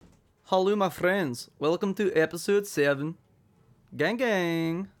Hello, my friends. Welcome to episode 7. Gang,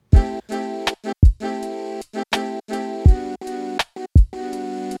 gang.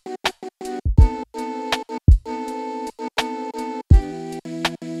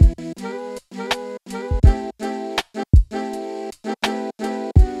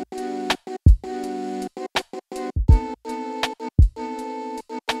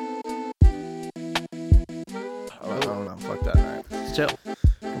 I don't know. Fuck that night. Chill.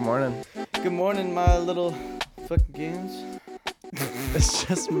 Good morning. Good morning, my little fucking games. It's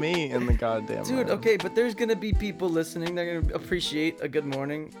just me in the goddamn Dude, room. okay, but there's gonna be people listening that are gonna appreciate a good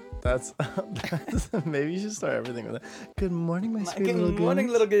morning. That's maybe you should start everything with that. Good morning, my sweet little Good morning,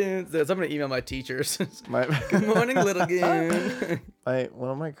 goons. little games. I'm gonna email my teachers. My, Good morning, little game. one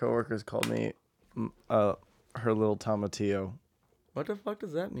of my coworkers called me her little tomatillo. What the fuck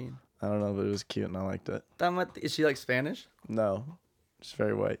does that mean? I don't know, but it was cute and I liked it. Is she like Spanish? No, she's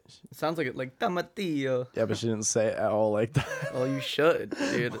very white. It sounds like it, like Tamatillo. Yeah, but she didn't say it at all like that. Well, you should,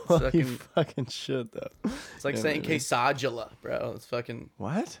 dude. It's Well, you fucking. fucking should though. It's like Yeah, saying maybe. quesadilla, bro. It's fucking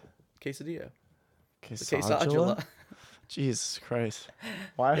What? quesadilla. Quesadilla? Jesus Christ.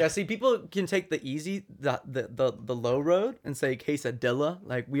 Why? Yeah, see, people can take the easy, the low road and say quesadilla.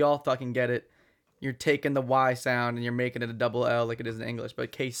 Like, we all fucking get it. You're taking the Y sound and you're making it a double L like it is in English.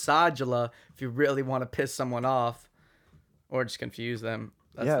 But quesadilla, if you really want to piss someone off or just confuse them,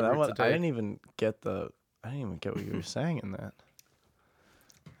 that's Yeah, the that route one. to take. I didn't even get what you were saying in that.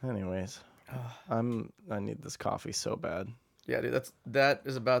 Anyways, I need this coffee so bad. Yeah, dude, that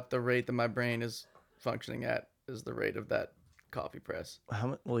is about the rate that my brain is functioning at, is the rate of that coffee press.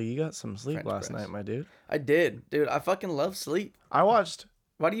 Well, you got some sleep French last press. night, my dude. I did, dude. I fucking love sleep.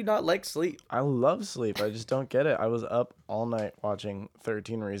 Why do you not like sleep? I love sleep. I just don't get it. I was up all night watching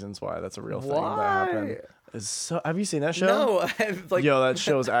 13 Reasons Why. That's a real thing that happened. It's so. Have you seen that show? No, like, Yo, that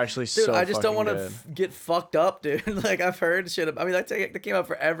show is actually dude, so. I just don't want to get fucked up, dude. Like, I've heard shit. I mean, that came out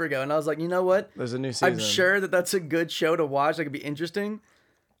forever ago, and I was like, you know what? There's a new season. I'm sure that that's a good show to watch. That could be interesting,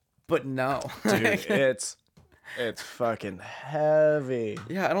 but no, Dude, it's fucking heavy.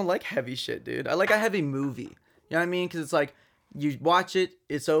 yeah, I don't like heavy shit, dude. I like a heavy movie. You know what I mean? Because it's like you watch it,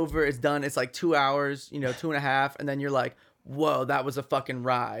 it's over, it's done. It's like 2 hours, 2.5, and then you're like, whoa, that was a fucking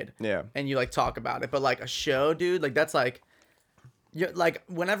ride. Yeah. And you like talk about it. But like a show, dude, like that's like, you're like,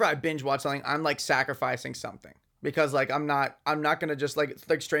 whenever I binge watch something, I'm like sacrificing something because like I'm not gonna just like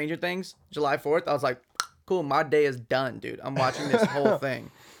Stranger Things, July 4th. I was like, cool, my day is done, dude. I'm watching this whole thing.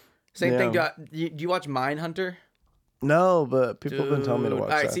 Same thing. Do you watch Mindhunter? No, but people have been telling me to watch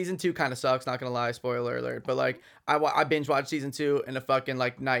All right, that. season 2 kind of sucks. Not gonna lie, spoiler alert. But like, I binge watched season 2 in a fucking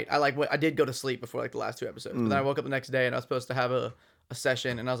like night. I did go to sleep before like the last 2 episodes, but then I woke up the next day and I was supposed to have a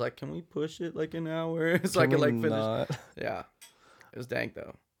session, and I was like, can we push it like an hour so I Can can we like finish? not? Yeah, it was dank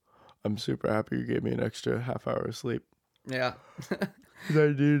though. I'm super happy you gave me an extra half hour of sleep. Yeah, 'Cause I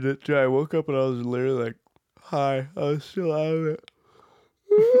needed it. I woke up and I was literally like, hi. I was still out of it.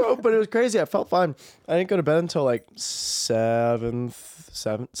 But it was crazy. I felt fine. I didn't go to bed until like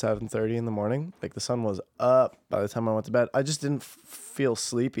 7:30 in the morning. Like the sun was up by the time I went to bed. I just didn't feel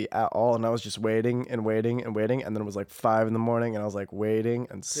sleepy at all. And I was just waiting and waiting and waiting. And then it was like 5 in the morning and I was like waiting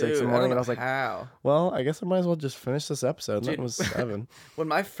and 6 in the Dude, morning. I And I was like, how? well, I guess I might as well just finish this episode. And Dude. that was 7. When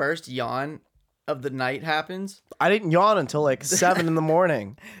my first yawn of the night happens, I didn't yawn until like 7 in the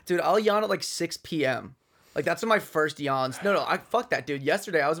morning. dude, I'll yawn at like 6 p.m. Like, that's when my first yawns. No, fuck that, dude.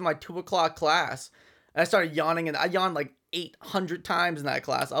 Yesterday, I was in my 2 o'clock class, and I started yawning, and I yawned like 800 times in that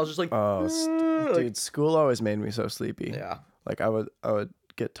class. I was just like, Dude, school always made me so sleepy. yeah. Like I would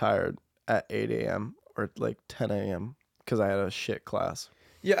get tired at 8 a.m. or like 10 a.m. because I had a shit class.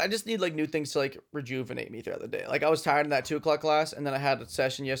 Yeah, I just need like new things to like rejuvenate me throughout the day. Like, I was tired in that 2 o'clock class, and then I had a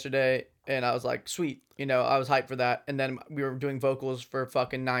session yesterday, and I was like, sweet. I was hyped for that. And then we were doing vocals for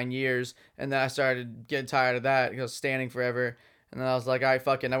fucking 9 years, and then I started getting tired of that because I was standing forever. And then I was like, all right,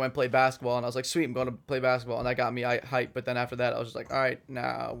 fucking, I went and played basketball, and I was like, sweet, I'm going to play basketball, and that got me hyped. But then after that, I was just like, all right,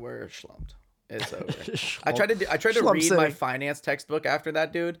 now we're slumped. It's over. I tried to read my finance textbook after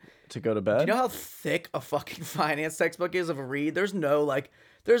that, dude. To go to bed? You know how thick a fucking finance textbook is of a read? There's nothing.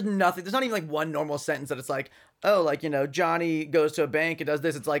 There's not even like one normal sentence that it's like, oh, like, Johnny goes to a bank and does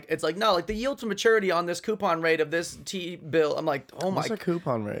this. It's like, no, like the yield to maturity on this coupon rate of this T-bill. I'm like, oh my. What's a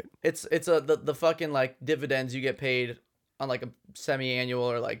coupon rate? It's the fucking like dividends you get paid on like a semi-annual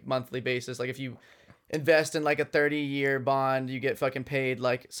or like monthly basis. Like if you invest in like a 30-year bond, you get fucking paid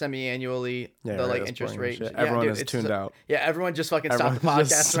like semi-annually Yeah, the right, like that's interest boring as rate. shit. Yeah, Everyone dude, is it's tuned out. Yeah, everyone just fucking stopped the Everyone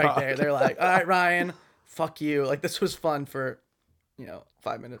just podcast right stopped. there. They're like, all right, Ryan, fuck you. Like, this was fun for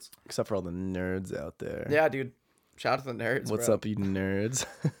 5 minutes. Except for all the nerds out there. Yeah, dude. Shout out to the nerds. What's bro. up, you nerds?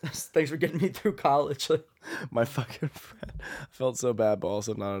 Thanks for getting me through college. My fucking friend. I felt so bad, but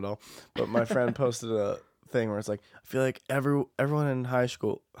also not at all. But my friend posted a thing where it's like, I feel like everyone in high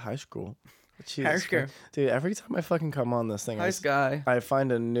school. Jesus Christ. Dude, every time I fucking come on this thing, Nice guy. I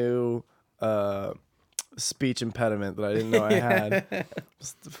find a new speech impediment that I didn't know I had.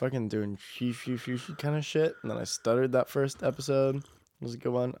 Just fucking doing she kind of shit, and then I stuttered that first episode. It was a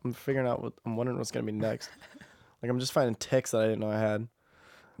good one. I'm wondering what's gonna be next. Like, I'm just finding tics that I didn't know I had.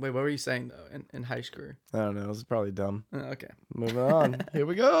 Wait, what were you saying though in high school? I don't know. It was probably dumb. Okay. Moving on. Here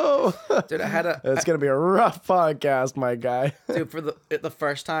we go. Dude, It's gonna be a rough podcast, my guy. Dude, for the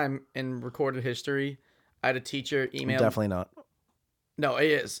first time in recorded history, I had a teacher email. Definitely not. No, it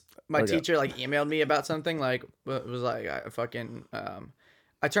is. My Okay. teacher like emailed me about something. Like it was like I fucking I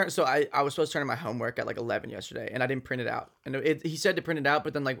was supposed to turn in my homework at like 11 yesterday, and I didn't print it out. And he said to print it out,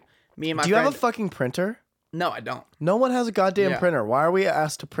 but then like me and my Do you friend. have a fucking printer? No, I don't. No one has a goddamn Yeah. printer. Why are we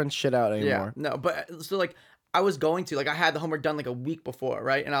asked to print shit out anymore? Yeah, no, but so like I was going to like I had the homework done like a week before,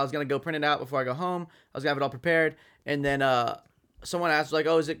 right? And I was gonna go print it out before I go home. I was gonna have it all prepared, and then someone asked like,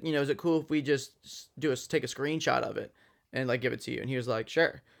 "Oh, is it cool if we just take a screenshot of it and like give it to you?" And he was like,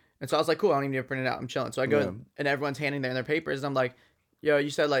 "Sure." And so I was like, "Cool, I don't even need to print it out. I'm chilling." So I go Yeah. and everyone's handing their papers, and I'm like, "Yo, you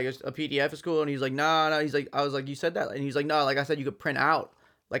said like a PDF is cool?" And he's like, "No." He's like, I was like, "You said that?" And he's like, "No, like I said, you could print out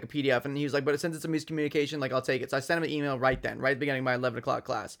like a PDF." And he was like, "But since it's a miscommunication, like I'll take it." So I sent him an email right at the beginning of my 11 o'clock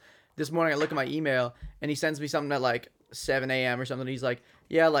class. This morning I look at my email and he sends me something at like 7 a.m. or something. He's like,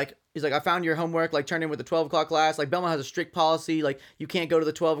 "Yeah, like he's like, I found your homework, like turned in with the 12 o'clock class. Like Belmont has a strict policy, like you can't go to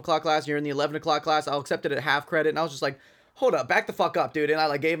the 12 o'clock class. You're in the 11 o'clock class. I'll accept it at half credit." And I was just like, "Hold up, back the fuck up, dude." And I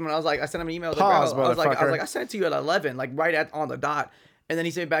like gave him, and I sent him an email. I was Pause, like, bro, motherfucker. I sent it to you at 11, like on the dot. And then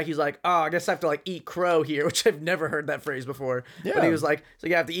he sent me back. He's like, "Oh, I guess I have to like eat crow here," which I've never heard that phrase before. But he Yeah. was like, "So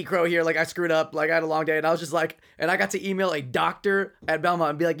you have to eat crow here." Like I screwed up. Like I had a long day, and I was just like, and I got to email a doctor at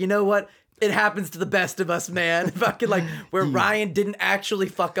Belmont and be like, "You know what? It happens to the best of us, man." Fucking like where Ryan didn't actually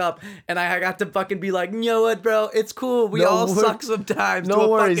fuck up, and I got to fucking be like, "You know what, bro? It's cool. We No all wor- suck sometimes." no to a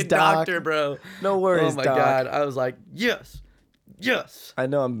worries, fucking doc. doctor, bro. No worries, Oh my doc. god, I was like, yes. I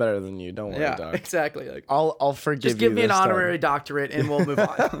know I'm better than you. Don't worry, Yeah, Doc. exactly. Like, I'll forgive you. just give me an this time. honorary doctorate, and we'll move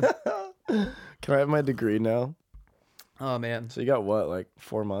on. Can I have my degree now? Oh man, So you got what, like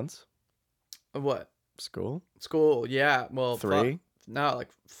 4 months what? school? School? Yeah. Well, 3? No, like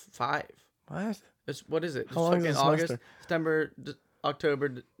 5. What? What is it? How long is fucking a August, semester? September,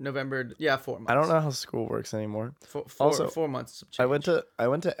 November, November. Yeah, 4 months. I don't know how school works anymore. Also, 4 months. Of I change.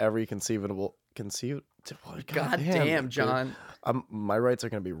 went to every conceivable. God damn, dude. John. My rights are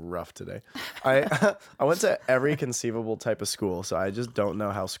gonna be rough today. I went to every conceivable type of school, so I just don't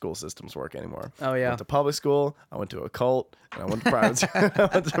know how school systems work anymore. Oh I yeah. went to public school, I went to a cult, and I went to private. I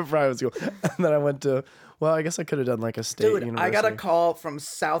went to private school, and then I went to. Well, I guess I could have done like a state Dude, university. I got a call from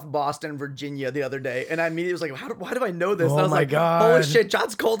South Boston, Virginia the other day, and I immediately was like, why do I know this? And I Oh was my like, God. holy shit,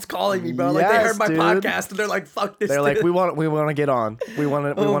 John's Colt's calling me, bro. Like they Yes, heard my dude. podcast and they're like, fuck this. They're like, dude. we want to get on. We want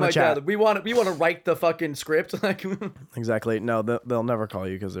Oh to my chat. god, we want to write the fucking script. Like, Exactly. No, they'll never call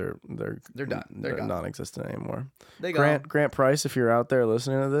you because they're done. They're gone. non-existent anymore. they go. Grant Price, if you're out there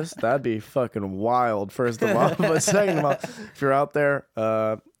listening to this, that'd be fucking wild. First of all, but second of all, if you're out there,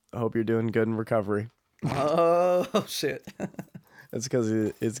 I hope you're doing good in recovery. Oh shit. It's because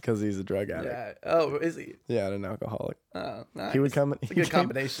he's a drug addict. Yeah. Oh, is he? Yeah, and an alcoholic. Oh, nice. He would come. It's a good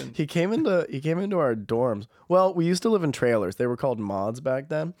combination. He came into our dorms. Well, we used to live in trailers. They were called mods back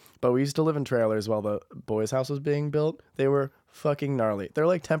then, but we used to live in trailers while the boys' house was being built. They were fucking gnarly. They're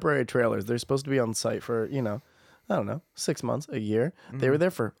like temporary trailers. They're supposed to be on site for, I don't know, 6 months, a year. They were there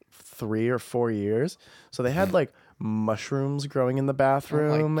for 3 or 4 years. So they had like mushrooms growing in the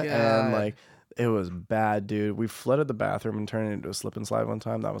bathroom and God. like it was bad, dude. We flooded the bathroom and turned it into a slip and slide one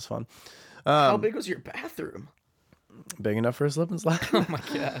time. That was fun. How big was your bathroom? Big enough for a slip and slide. Oh my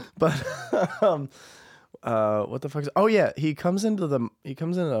god. But what the fuck? Oh yeah, he comes into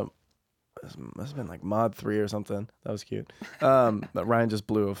must have been like mod 3 or something. That was cute. That Ryan just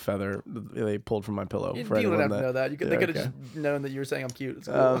blew a feather they pulled from my pillow. You for don't anyone have to that know that. They Yeah, could have okay. just known that you were saying I'm cute. It's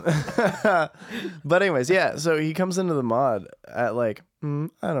cool. But anyways, yeah. So he comes into the mod at like I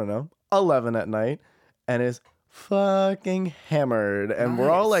don't know 11 at night, and is fucking hammered, and we're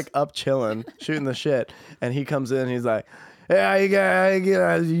all Nice. like up chilling, shooting the shit, and he comes in, and he's like, "Hey, how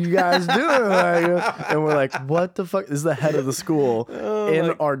you guys doing?" And we're like, "What the fuck?" This is the head of the school in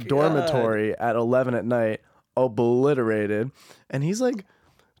my our God. dormitory at 11 at night, obliterated, and he's like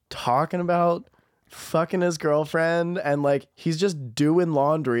talking about fucking his girlfriend, and like he's just doing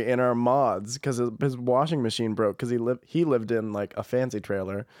laundry in our mods because his washing machine broke because he lived in like a fancy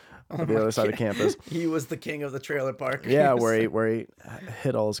trailer on the other side of campus. He was the king of the trailer park. Yeah, where he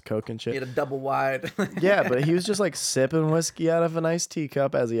hit all his coke and He shit. had a double wide. Yeah, but he was just like sipping whiskey out of a nice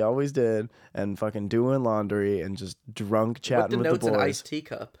teacup as he always did, and fucking doing laundry and just drunk What chatting with denotes the an boys. iced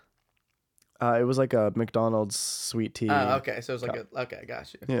teacup? It was like a McDonald's sweet tea. Oh, okay. So it was like okay,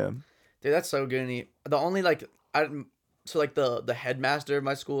 got you. Yeah. Dude, that's so good. The only like the headmaster of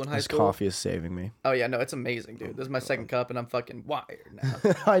my school in high This school. coffee is saving me. Oh yeah, no, it's amazing, dude. This is my second cup, and I'm fucking wired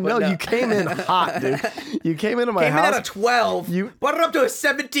now. I know no. you came in hot, dude. You came into my Came in house. at a 12. You- brought it up to a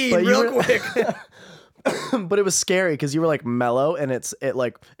 17 But you real were- quick. But it was scary because you were like mellow, and it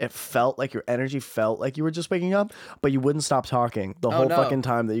felt like your energy felt like you were just waking up, but you wouldn't stop talking the whole no. fucking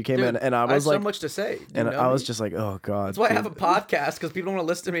time that you came Dude, in, and I have was like, so much to say. You and know I was me. just like, oh god. That's why I dude. have a podcast, because people don't want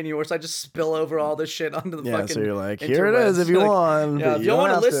to listen to me anymore. So I just spill over all this shit onto the Yeah, fucking. so you're like, here it is interwebs. if you Like, want. Yeah, but if you don't want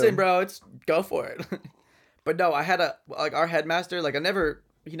to have listen, bro, go for it. But no, I had our headmaster. Like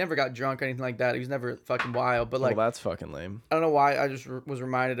he never got drunk or anything like that. He was never fucking wild. But like, well, that's fucking lame. I don't know why I just was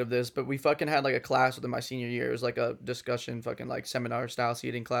reminded of this, but we fucking had like a class within my senior year. It was like a discussion, fucking like seminar style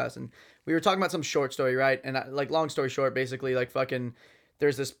seating class, and we were talking about some short story, right? And like long story short, basically like fucking.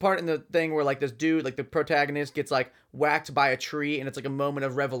 There's this part in the thing where like this dude, like the protagonist, gets like whacked by a tree, and it's like a moment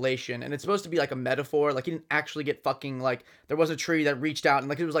of revelation, and it's supposed to be like a metaphor. Like he didn't actually get fucking like there was a tree that reached out, and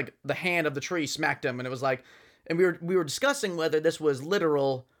like it was like the hand of the tree smacked him, and it was like, and we were discussing whether this was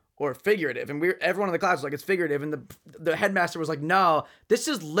literal or figurative, and everyone in the class was like, it's figurative, and the headmaster was like, no, this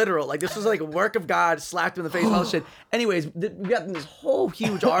is literal, like this was like a work of God, slapped him in the face, and all this shit. Anyways, we got in this whole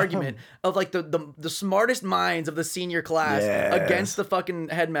huge argument of like the smartest minds of the senior class Yes. against the fucking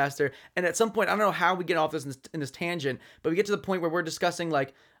headmaster, and at some point, I don't know how we get off this in this tangent, but we get to the point where we're discussing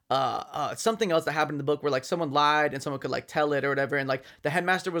like something else that happened in the book where like someone lied and someone could like tell it or whatever, and like the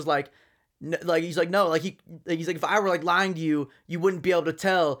headmaster was like, he's like, no, like he's like, if I were like lying to you, you wouldn't be able to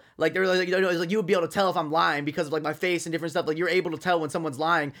tell. Like they're like, it's like you would be able to tell if I'm lying because of like my face and different stuff. Like you're able to tell when someone's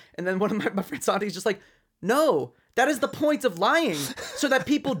lying. And then one of my friends Santi's just like, no, that is the point of lying, so that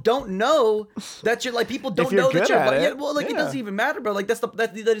people don't know that you're like people don't you're know that good you're at it, yeah, well, like it yeah. doesn't even matter, bro. Like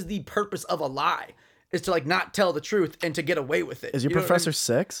that is the purpose of a lie, is to like not tell the truth and to get away with it. Is your You know what I mean? professor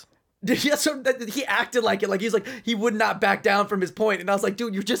 6? Yeah, so he acted like it, like he's like he would not back down from his point, and I was like,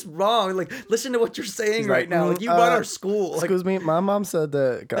 dude, you're just wrong. Like, listen to what you're saying right now. Like, you run our school. Like, Excuse me, my mom said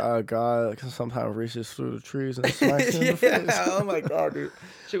that God sometimes reaches through the trees and smacks you in the face. yeah. Oh my god, dude,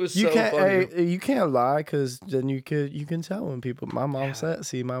 shit was You so can't, funny. you can't lie because then you can tell when people. My mom said.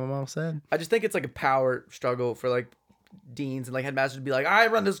 See, my mom said. I just think it's like a power struggle for like deans and like headmasters to be like, I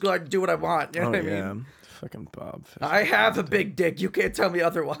run this school, I do what I want. You know what I mean? Fucking Bob. Fish. I have a big dick. You can't tell me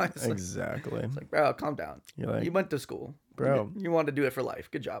otherwise. Exactly. Like, bro, calm down. You're like, You went to school, bro. You wanted to do it for life.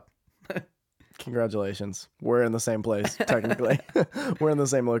 Good job. Congratulations. We're in the same place, technically. We're in the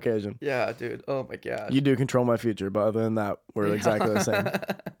same location. Yeah, dude. Oh my god. You do control my future, but other than that, we're exactly the same.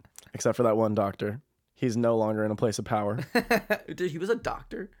 Except for that one doctor. He's no longer in a place of power. Dude, he was a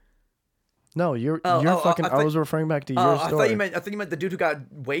doctor. No, you're oh, fucking. I I thought- was referring back to your Oh, story. I thought you meant the dude who got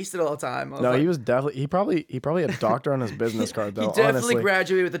wasted all the time. I was No, like, he was definitely. He probably had doctor on his business card though. he definitely honestly.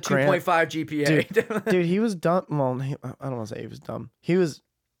 graduated with a 2.5 GPA. Dude, he was dumb. Well, I don't want to say he was dumb.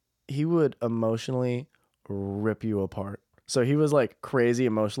 He would emotionally rip you apart. So he was like crazy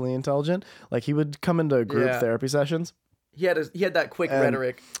emotionally intelligent. Like he would come into group Yeah. therapy sessions. he had that quick And-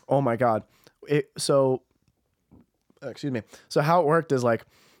 rhetoric. Oh my god. Excuse me. So how it worked is like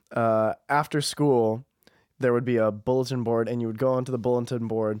after school there would be a bulletin board, and you would go onto the bulletin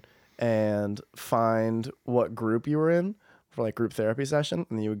board and find what group you were in for like group therapy session,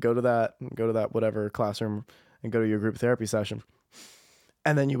 and you would go to that whatever classroom and go to your group therapy session.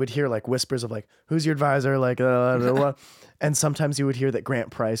 And then you would hear like whispers of like, who's your advisor? Like, and sometimes you would hear that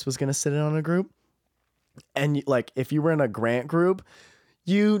Grant Price was going to sit in on a group. And like, if you were in a Grant group,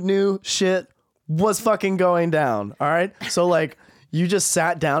 you knew shit was fucking going down. All right. So like, you just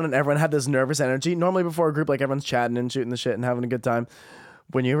sat down and everyone had this nervous energy. Normally before a group, like everyone's chatting and shooting the shit and having a good time.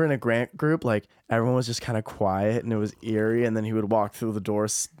 When you were in a Grant group, like everyone was just kind of quiet and it was eerie. And then he would walk through the door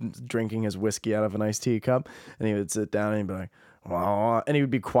drinking his whiskey out of an iced tea cup, and he would sit down and he'd be like, "Aw," and he would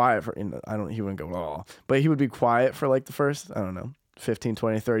be quiet for, he wouldn't go, "Aw," but he would be quiet for like the first, 15,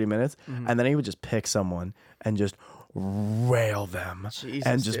 20, 30 minutes. And then he would just pick someone and just rail them Jesus,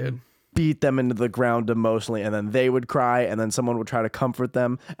 and just dude. beat them into the ground emotionally, and then they would cry, and then someone would try to comfort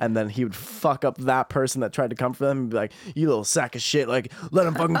them, and then he would fuck up that person that tried to comfort them and be like, "You little sack of shit, like let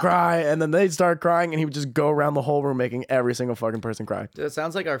him fucking cry," and then they'd start crying, and he would just go around the whole room making every single fucking person cry. Dude, it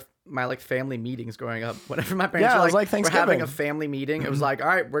sounds like my like family meetings growing up. Whenever my parents Yeah, were it was like we're having Thanksgiving. a family meeting, it was like, all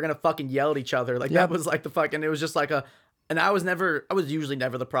right, we're gonna fucking yell at each other. Like Yep. that was like the fucking. It was just like a. And I was usually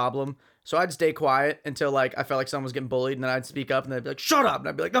never the problem. So I'd stay quiet until like I felt like someone was getting bullied, and then I'd speak up, and they'd be like, "Shut up!" And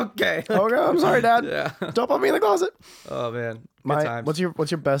I'd be like, "Okay." Okay, I'm sorry, Dad. Yeah. Don't put me in the closet. Oh man. Good times.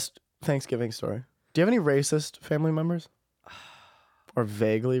 What's your best Thanksgiving story? Do you have any racist family members? Or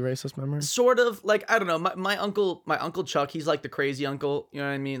vaguely racist members? Sort of, like, I don't know. My uncle Chuck, he's like the crazy uncle. You know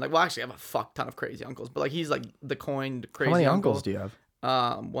what I mean? Like, well, actually, I have a fuck ton of crazy uncles, but like he's like the coined crazy. How many uncle. uncles do you have?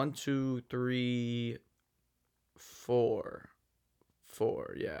 1, 2, 3, 4.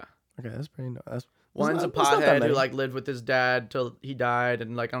 Yeah. Okay, that's pretty. One's a pothead who like lived with his dad till he died,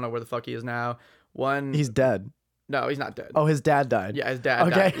 and like I don't know where the fuck he is now. He's dead. No, he's not dead. Oh, his dad died. Yeah, his dad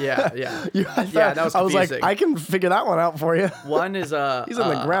died. Yeah. Yeah, that was confusing. I was like, I can figure that one out for you. One is he's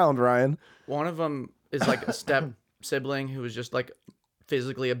on the ground, Ryan. One of them is like a step sibling who was just like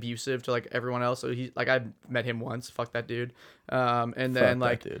physically abusive to like everyone else. So he like I met him once. Fuck that dude. And then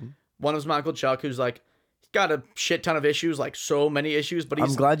like one was my Uncle Chuck, who's like got a shit ton of issues, like so many issues. But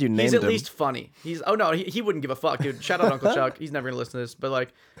I'm glad you named him. He's at least funny. He wouldn't give a fuck, dude. Shout out Uncle Chuck. He's never gonna listen to this, but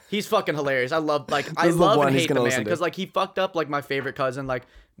like he's fucking hilarious. I love and hate the man because like he fucked up like my favorite cousin. Like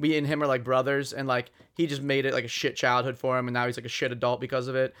we and him are like brothers, and like he just made it like a shit childhood for him, and now he's like a shit adult because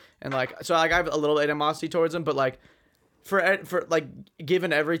of it. And like so like I have a little animosity towards him, but like for like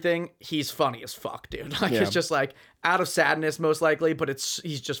given everything, he's funny as fuck, dude. Like it's just like out of sadness most likely, but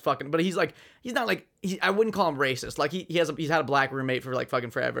he's just fucking. But he's not like I wouldn't call him racist. Like he's had a black roommate for like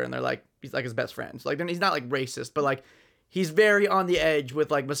fucking forever, and they're like he's like his best friend. So, like then he's not like racist, but like he's very on the edge with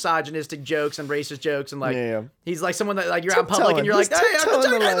like misogynistic jokes and racist jokes, and like he's like someone that like you're out in public and you're like, hey,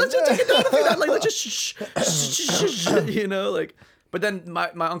 let's just take it down a few, like let's just you know, like. But then my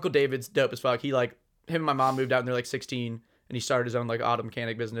Uncle David's dope as fuck. He like. Him and my mom moved out and they're like 16, and he started his own like auto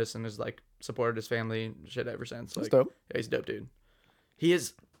mechanic business and has like supported his family and shit ever since. Like, that's dope. Yeah, he's a dope dude. He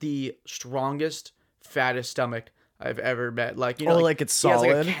is the strongest, fattest stomach I've ever met. Like, you know, like it's solid.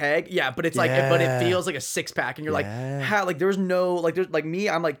 He has like a keg. Yeah, but it's like, but it feels like a 6-pack, and you're like, how? Like, there's no like, there's like me.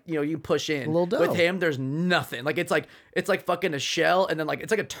 I'm like, you know, you push in. A little dope. With him, there's nothing. Like, it's like fucking a shell, and then like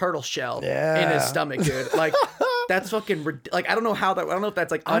it's like a turtle shell in his stomach, dude. Like. That's fucking like I don't know if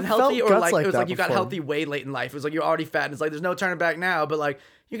that's like unhealthy or like it was like you got healthy way late in life. It was like you're already fat and it's like there's no turning back now, but like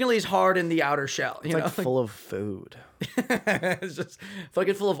you can at least harden the outer shell. You know, like full of food. It's just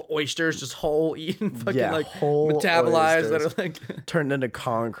fucking full of oysters, just whole eaten, fucking like whole metabolized oysters. that are like turned into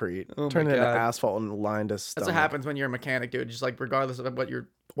concrete, turned into asphalt and lined as stomach. That's what happens when you're a mechanic, dude. Just like regardless of what your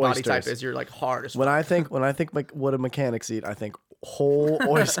body type is, you're like hard as fuck. When I think like what a mechanics eat, I think whole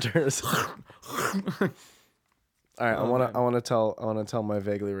oysters. All right, I want to tell my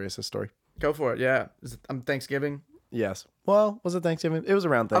vaguely racist story. Go for it. Yeah, Thanksgiving. Yes. Well, was it Thanksgiving? It was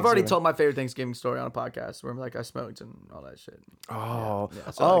around Thanksgiving. I've already told my favorite Thanksgiving story on a podcast where like I smoked and all that shit. Oh,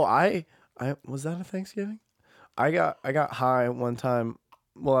 yeah. So I was that a Thanksgiving? I got high one time.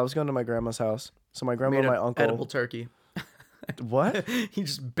 Well, I was going to my grandma's house. So my grandma and my uncle edible turkey. What? He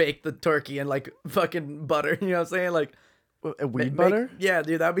just baked the turkey in like fucking butter. You know what I'm saying? Like. Weed butter? Yeah,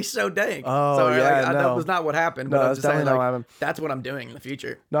 dude, that'd be so dank. Oh, so, yeah, like, that was not what happened. But no, I'm just saying, not like, what happened. That's what I'm doing in the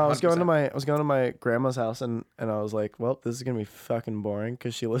future. No, I was going to my grandma's house and I was like, well, this is gonna be fucking boring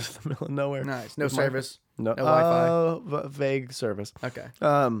because she lives in the middle of nowhere. Nice, no service, no Wi-Fi, vague service. Okay.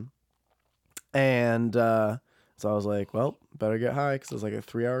 And so I was like, well, better get high because it was like a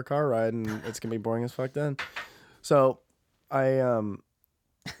 3-hour car ride and it's gonna be boring as fuck then. So I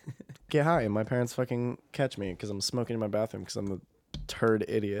get high and my parents fucking catch me because I'm smoking in my bathroom because I'm a turd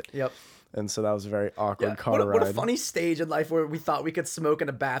idiot. Yep. And so that was a very awkward car ride. What a funny stage in life where we thought we could smoke in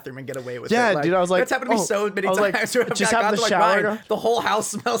a bathroom and get away with it. Yeah, dude, I was like, that's happened to me so many times. Like, where I've just got have the to, shower. Ryan, the whole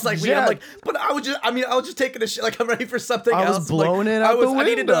house smells like weed. I'm like, but I was just taking a shit. Like I'm ready for something else. I was blowing it out the window. I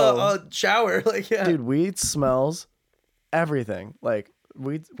needed a shower. Like, yeah. Dude, weed smells everything. Like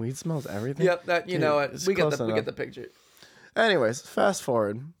weed smells everything. Yep, that you know what? We get the picture. Anyways, fast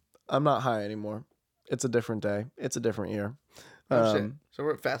forward. I'm not high anymore. It's a different day. It's a different year. Oh shit! So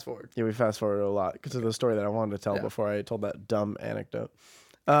we're fast forward. Yeah, we fast forward a lot because of the story that I wanted to tell before I told that dumb anecdote.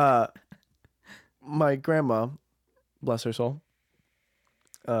 My grandma, bless her soul.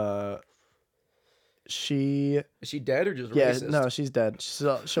 Is she dead or just racist? No, she's dead. She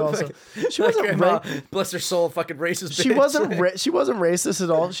wasn't bless her soul, fucking racist. She bitch. She wasn't racist at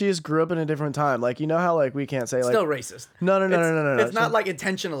all. She just grew up in a different time. Like you know how like we can't say like still racist. No. It's not like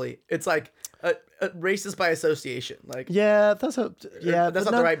intentionally. It's like a racist by association. Like that's not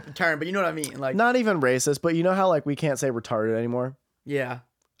the right term, but you know what I mean. Like not even racist, but you know how like we can't say retarded anymore. Yeah.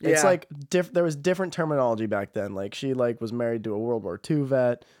 It's like there was different terminology back then. Like she like was married to a World War II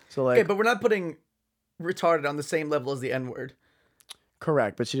vet. So like but we're not putting retarded on the same level as the N-word.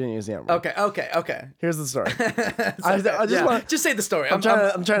 Correct, but she didn't use the M word. Okay. Here's the story. I just want. just say the story. I'm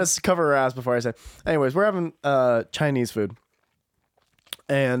trying to cover her ass before I say. Anyways, we're having Chinese food,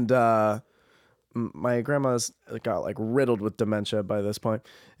 and my grandma's got like riddled with dementia by this point,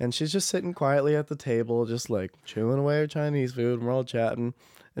 and she's just sitting quietly at the table, just like chewing away her Chinese food, and we're all chatting,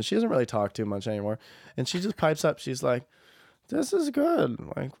 and she doesn't really talk too much anymore, and she just pipes up. She's like, "This is good.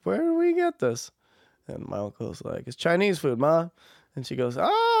 Like, where do we get this?" And my uncle's like, "It's Chinese food, Ma." And she goes,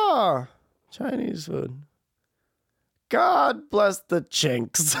 "Ah, Chinese food. God bless the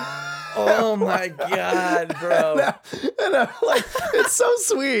chinks." Oh my god, bro. And I'm like, it's so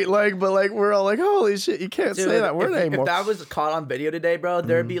sweet. Like, but like, we're all like, holy shit, you can't say that word anymore. If that was caught on video today, bro,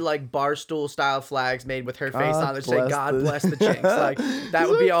 there'd be like Barstool style flags made with her face on it that say "God bless the chinks." Like that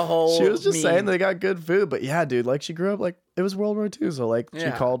would be a whole. She was just meme. saying they got good food, but yeah, dude, like she grew up like it was World War II, so like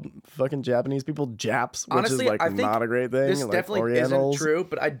she called fucking Japanese people Japs, which Honestly, is like I think not a great thing. This like, definitely Orientals. isn't true,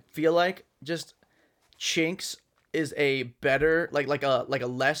 but I feel like just chinks is a better like a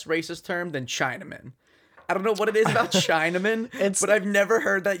less racist term than Chinaman. I don't know what it is about Chinaman, but I've never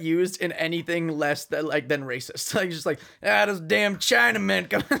heard that used in anything less than racist. Like just like those damn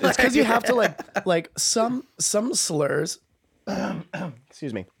Chinamen. It's because you have to like some slurs.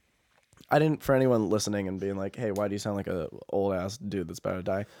 Excuse me. I didn't, for anyone listening and being like, "Hey, why do you sound like a old ass dude that's about to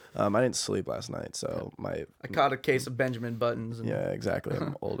die?" I didn't sleep last night, so I caught a case of Benjamin Buttons. And yeah, exactly.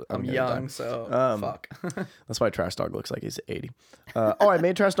 I'm old. I'm young, so fuck. That's why Trash Dog looks like he's 80. I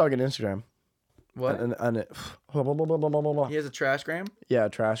made Trash Dog on Instagram. What? He has a trash gram? Yeah,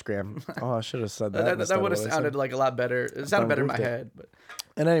 Trash Gram. Oh, I should have said that. That would have sounded like a lot better. It sounded better in my head, but.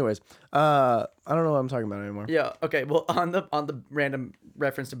 And anyways, I don't know what I'm talking about anymore. Yeah. Okay. Well, on the random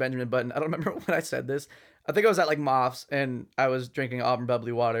reference to Benjamin Button, I don't remember when I said this. I think I was at like Moff's and I was drinking Auburn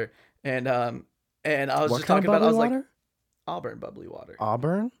bubbly water, and I was just talking about. I was water? like, Auburn bubbly water.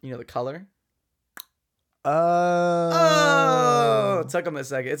 Auburn? You know the color. Oh, it took him a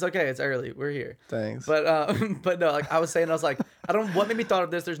second. It's okay. It's early. We're here. Thanks. But no, like I was like, I don't. What made me thought of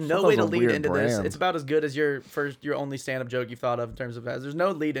this? There's no way to lead into this. It's about as good as your only stand-up joke you thought of in terms of as. There's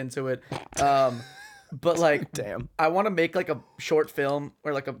no lead into it. But like, damn, I want to make like a short film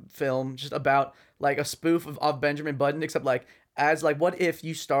or like a film just about like a spoof of Benjamin Button, except like as like, what if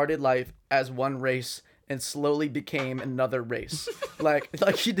you started life as one race and slowly became another race. like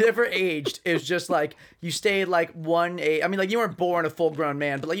you never aged. It was just like you stayed like one age. I mean, like you weren't born a full grown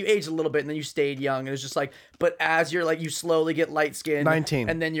man, but like you aged a little bit and then you stayed young. And it was just like, but as you're like, you slowly get light skinned. 19.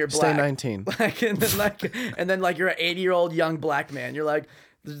 And then you're black. Stay 19. and then you're an 80-year-old young black man. You're like,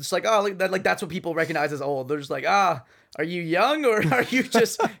 it's like, oh, like that's what people recognize as old. They're just like, are you young or are you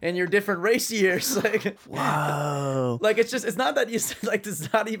just in your different race years? Like, wow. Like it's not that you like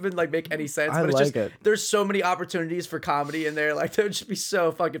does not even like make any sense. But it's like just it. There's so many opportunities for comedy in there. Like that would just be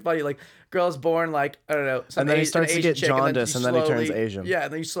so fucking funny. Like girls born like I don't know, and then he starts to get jaundice, and then he turns Asian. Yeah,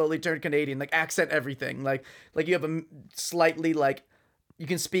 and then you slowly turn Canadian. Like accent everything. Like you have a slightly like. You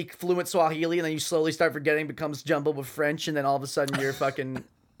can speak fluent Swahili, and then you slowly start forgetting, becomes jumbled with French, and then all of a sudden you're fucking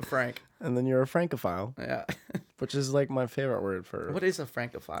Frank. And then you're a Francophile. Yeah. Which is like my favorite word for... What is a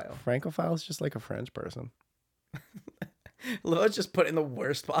Francophile? Francophile is just like a French person. Let's just put in the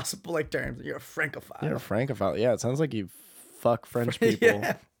worst possible like terms. You're a Francophile. You're a Francophile. Yeah, it sounds like you fuck French people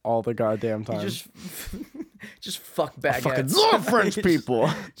all the goddamn time. You just fuck baguettes. I fucking love French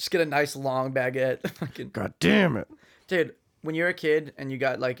people. Just get a nice long baguette. God damn it. Dude, when you're a kid and you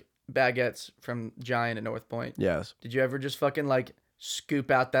got like baguettes from Giant at North Point. Yes. Did you ever just fucking like scoop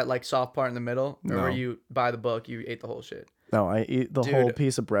out that like soft part in the middle? Or No. were you by the book, you ate the whole shit? No, I eat the whole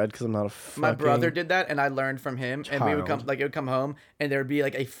piece of bread because I'm not a fucking My brother did that, and I learned from him. And we would come, like, it would come home, and there would be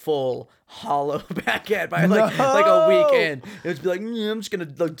like a full hollow baguette by like a week in. It would be like, I'm just gonna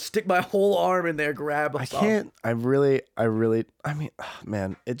like stick my whole arm in there, grab. I can't. I mean,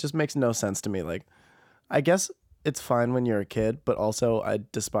 man, it just makes no sense to me. Like, I guess it's fine when you're a kid, but also I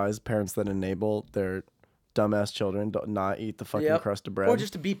despise parents that enable their dumbass children to not eat the fucking crust of bread. Or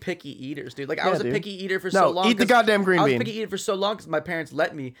just to be picky eaters, dude. Like I was a picky eater for so long. Eat the goddamn green bean. I was a picky eater for so long because my parents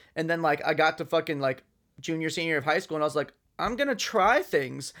let me. And then like I got to fucking like junior, senior year of high school and I was like, I'm going to try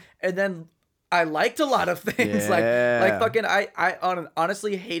things. And then I liked a lot of things. Yeah. Like fucking, I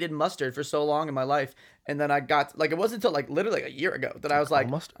honestly hated mustard for so long in my life. And then I got, like, it wasn't until, like, literally like a year ago that I was like,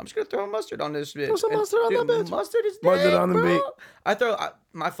 I'm just going to throw mustard on this bitch. Throw some mustard on that bitch. Mustard is Mustard dead, on the bro. beat. I throw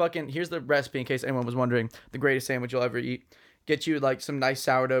my fucking, here's the recipe in case anyone was wondering, the greatest sandwich you'll ever eat. Get you, like, some nice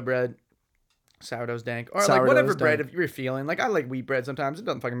sourdough bread. Sourdough's dank. Or, like, whatever bread if you're feeling. Like, I like wheat bread sometimes. It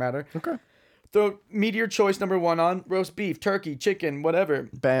doesn't fucking matter. Okay. Throw meat of your choice, number 1 on. Roast beef, turkey, chicken, whatever.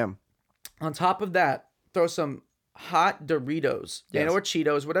 Bam. On top of that, throw some hot Doritos and Yes. or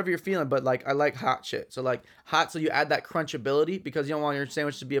Cheetos, whatever you're feeling, but like I like hot shit. So like hot, so you add that crunchability because you don't want your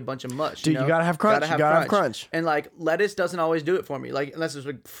sandwich to be a bunch of mush. Dude, you know? you gotta have crunch. You gotta have crunch. And like lettuce doesn't always do it for me. Like unless it's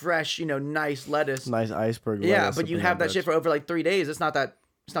like fresh, nice lettuce. Nice iceberg. Yeah, lettuce but up you in have that bitch. shit for over like 3 days. It's not that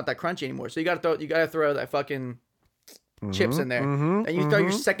crunchy anymore. So you gotta throw that fucking chips in there, and you throw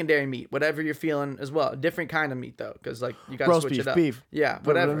your secondary meat, whatever you're feeling as well. A different kind of meat though, because like you gotta Roast switch beef, it up. beef. Yeah,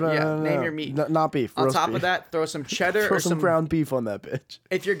 whatever. Yeah, name your meat. Not beef. On roast top beef. of that, throw some cheddar Throw or some ground beef on that bitch.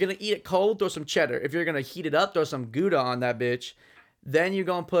 If you're gonna eat it cold, throw some cheddar. If you're gonna heat it up, throw some Gouda on that bitch. Then you're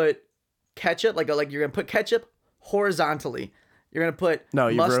gonna put ketchup, like you're gonna put ketchup horizontally. You're gonna put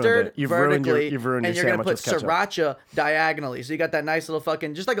You've mustard ruined it. You've ruined vertically, your and you're gonna put sandwich with sriracha diagonally. So you got that nice little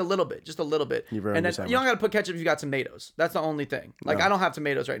fucking, just like a little bit. You've ruined And your then you don't gotta put ketchup if you got tomatoes. That's the only thing. Like I don't have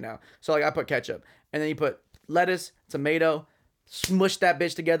tomatoes right now, so like I put ketchup, and then you put lettuce, tomato, smush that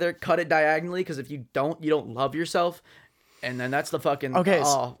bitch together, cut it diagonally, because if you don't love yourself. And then that's the fucking Okay, dude,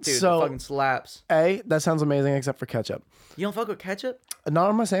 so- the fucking slaps. That sounds amazing, except for ketchup. You don't fuck with ketchup? Not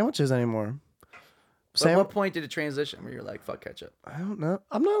on my sandwiches anymore. At what point did it transition where you're like, fuck ketchup? I don't know.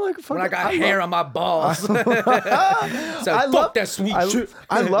 I'm not like a fucking. When I got hair on my balls. So I fuck love that sweet shit.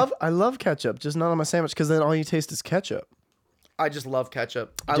 I love ketchup, just not on my sandwich, because then all you taste is ketchup. I just love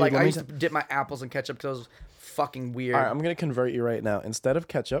ketchup. Dude, I let me used to dip my apples in ketchup because it was fucking weird. All right, I'm gonna convert you right now. Instead of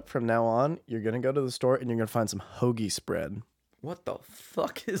ketchup, from now on, you're gonna go to the store and you're gonna find some hoagie spread. What the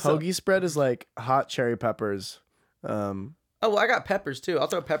fuck is Hoagie spread is like hot cherry peppers. Oh, well, I got peppers too. I'll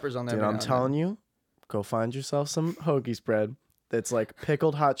throw peppers on there. Dude, I'm telling you, go find yourself some hoagie spread. It's like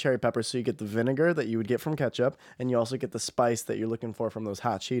pickled hot cherry peppers, so you get the vinegar that you would get from ketchup, and you also get the spice that you're looking for from those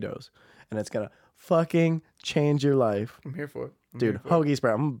hot Cheetos, and it's gonna fucking change your life, I'm here for it. dude. Hoagie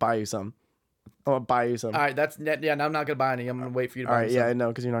spread. I'm gonna buy you some. I'm gonna buy you some. All right, yeah. No, I'm not gonna buy any. I'm gonna wait for you to buy All right, me yeah, I some. know,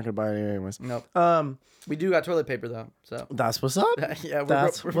 because you're not gonna buy any anyways. Nope. We do got toilet paper though, so That's what's up. yeah,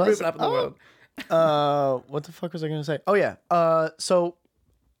 That's we're what's moving up in the up. world. What the fuck was I gonna say? Oh yeah. So,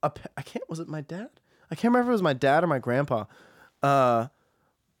 I can't. Was it my dad? I can't remember if it was my dad or my grandpa.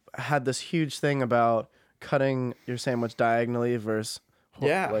 Had this huge thing about cutting your sandwich diagonally versus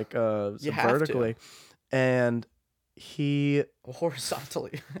Yeah. like You have to. vertically, and he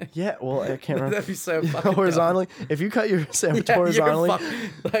Horizontally. yeah. Well, I can't remember. That'd be so fucking dumb. Horizontally. If you cut your sandwich Yeah, you're horizontally,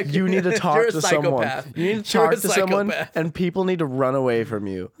 like, you need to you're talk a to someone. psychopath. You need to You're talk a to someone, psychopath. and people need to run away from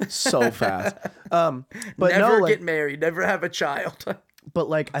you so fast. But Never no, like, get married. Never have a child. but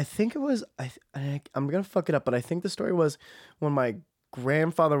like I think it was I'm gonna fuck it up, but I think the story was when my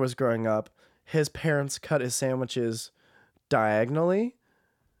grandfather was growing up, his parents cut his sandwiches diagonally,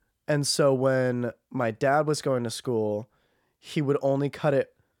 and so when my dad was going to school, he would only cut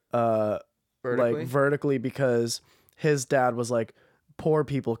it Vertically? like vertically, because his dad was like, poor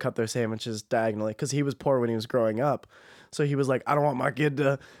people cut their sandwiches diagonally, because he was poor when he was growing up. So he was like, I don't want my kid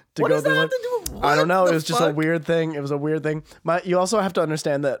to What go does through that like, have to do with I don't know. what It the was just a fuck? weird thing. It was a weird thing. You also have to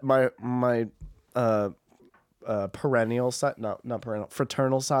understand that my perennial side, not perennial,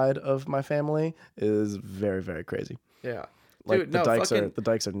 fraternal side of my family is very, very crazy. Yeah. Like Dude, the no, dykes fucking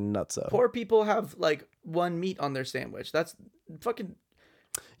are nutso. poor people have like one meat on their sandwich. That's fucking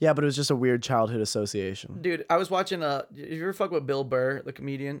Yeah, but it was just a weird childhood association. dude. I was watching you ever fuck with Bill Burr, the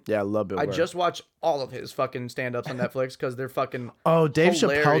comedian? Yeah, I love Bill I Burr. just watched all of his fucking stand-ups on Netflix because they're fucking Oh, Dave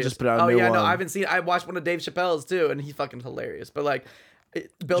Chappelle hilarious. just put out a oh new yeah, one. no, I haven't seen. I watched one of Dave Chappelle's too, and he's fucking hilarious. But like,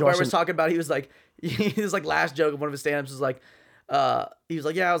 Bill Burr watch was him- talking about. He was like, his like last joke of one of his stand-ups was like, he was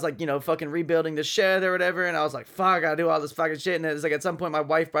like, yeah, I was like, fucking rebuilding the shed or whatever, and I was like, fuck, I gotta do all this fucking shit. And it's like at some point, my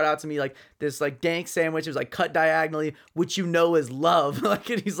wife brought out to me like this like dank sandwich. It was like cut diagonally, which is love. Like,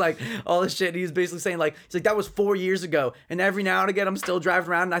 and he's like all this shit. And he was basically saying like, he's like, that was 4 years ago, and every now and again, I'm still driving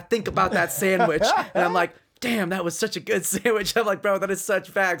around and I think about that sandwich, and I'm like, damn, that was such a good sandwich. I'm like, bro, that is such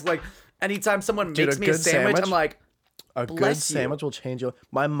facts. Like, anytime someone Dude, makes a me a good sandwich, sandwich- I'm like, A good Bless you. sandwich will change you.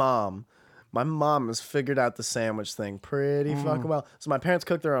 My mom has figured out the sandwich thing pretty fucking well. So my parents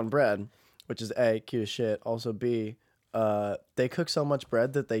cook their own bread, which is A, cute as shit. Also B, they cook so much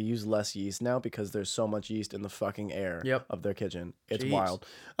bread that they use less yeast now because there's so much yeast in the fucking air Yep. of their kitchen. It's Jeez. wild.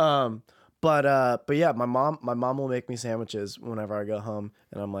 But yeah, my mom will make me sandwiches whenever I go home,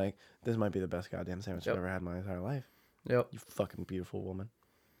 and I'm like, this might be the best goddamn sandwich I've Yep. ever had in my entire life. yep. You fucking beautiful woman.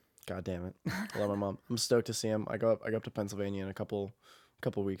 God damn it. I love my mom. I'm stoked to see him. I go up to Pennsylvania in a couple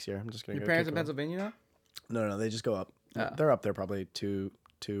weeks here. I'm just gonna Your go parents kick in them. Pennsylvania now? No, they just go up. Oh. They're up there probably two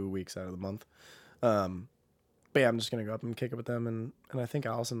weeks out of the month. But yeah, I'm just gonna go up and kick it with them, and I think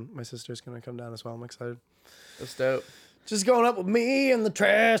Allison, my sister's gonna come down as well. I'm excited. That's dope. Just going up with me and the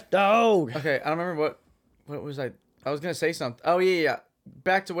trash dog. Okay, I don't remember what was I was gonna say something. Oh yeah.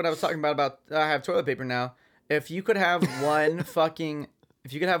 Back to what I was talking about I have toilet paper now. If you could have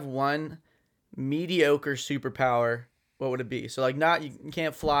if you could have one mediocre superpower, what would it be? So like, not you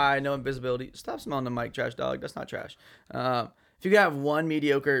can't fly, no invisibility. Stop smelling the mic, trash dog. That's not trash. If you could have one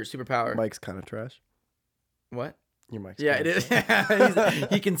mediocre superpower, Mike's kind of trash. what? Your mic's Yeah, it kinda is.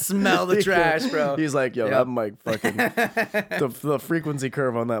 He can smell the He trash, can- bro. He's like, yo, Yep. that mic fucking the frequency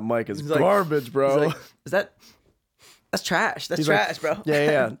curve on that mic is He's like- garbage, bro. He's like, is that's trash? That's He's like, trash, bro.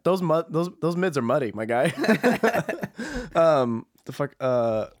 yeah. Those mids are muddy, my guy. The fuck.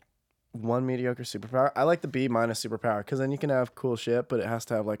 One mediocre superpower. I like the B- superpower because then you can have cool shit, but it has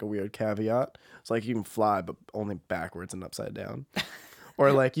to have like a weird caveat. It's like you can fly, but only backwards and upside down.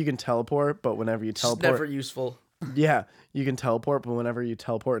 Or like you can teleport, but whenever you It's teleport, never useful. yeah, you can teleport, but whenever you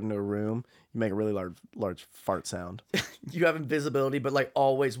teleport into a room, you make a really large fart sound. You have invisibility, but like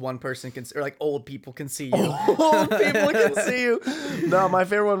always one person can, or like old people can see you. Old people can see you. No, my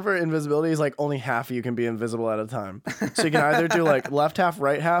favorite one for invisibility is like only half of you can be invisible at a time. So you can either do like left half,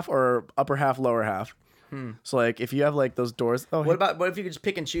 right half, or upper half, lower half. So like if you have like those doors. Oh, What if you could just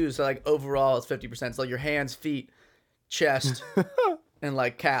pick and choose? So like overall, it's 50%. So like your hands, feet, chest, and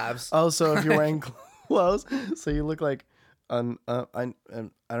like calves. oh, so if you're wearing clothes, so you look like I don't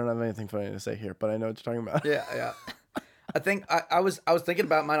have anything funny to say here, but I know what you're talking about. Yeah. I think I was thinking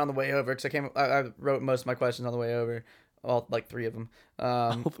about mine on the way over because I wrote most of my questions on the way over, all like 3 of them.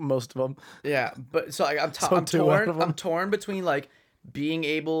 Most of them. Yeah, but so like I'm So 2 out of them. I'm torn between like being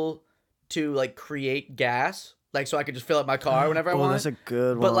able to like create gas, like so I could just fill up my car whenever I Oh, want. that's a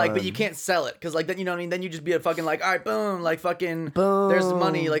good But one. like, but you can't sell it because like then you know what I mean. Then you just be a fucking like, all right, boom, like fucking. Boom. There's the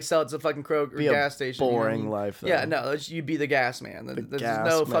money, like sell it to fucking Kroger Be a gas station. you know what I boring mean? life, Yeah, though. no, you'd be the gas man. There's gas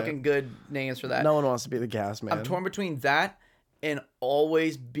no man. fucking good names for that. No one wants to be the gas man. I'm torn between that and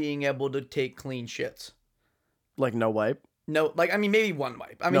always being able to take clean shits. Like no wipe. No, like I mean maybe one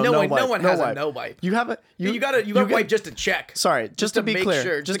wipe. I mean No, no no one wipe, has no a wipe. no wipe. You have a You gotta wipe just to check. Sorry, just to be make clear.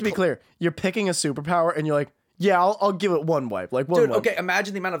 sure, Just to be clear, you're picking a superpower and you're like, yeah, I'll give it one wipe. Like one Dude, wipe. okay,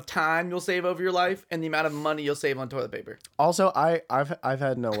 imagine the amount of time you'll save over your life and the amount of money you'll save on toilet paper. Also, I've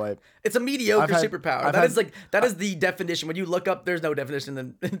had no wipe. It's a mediocre I've had- superpower. I've That is the definition. When you look up, there's no definition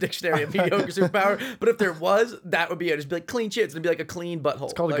in the dictionary of mediocre superpower. But if there was, that would be it. It'd be like clean shits. It'd be like a clean butthole.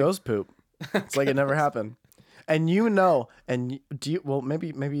 It's called like, a ghost poop. It's like it never happened. And you know, and do you? Well,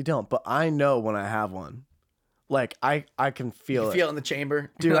 maybe you don't, but I know when I have one. Like I can feel You it, feel it in the chamber,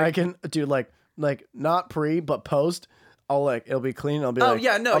 dude. Like, I can, dude. Like not pre, but post. I'll like it'll be clean. I'll be oh like,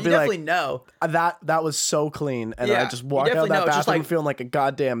 yeah, no, I'll you be definitely like, know. that was so clean, and Yeah, I just you walk out of definitely that know, it's just bathroom like- feeling like a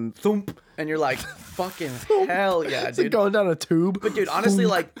goddamn Thump, and you're like, fucking hell yeah, it's like dude. going down a tube. But dude, honestly,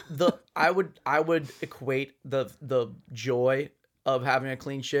 like I would equate the joy of having a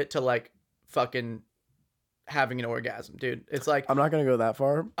clean shit to like fucking having an orgasm, dude. It's like, I'm not gonna go that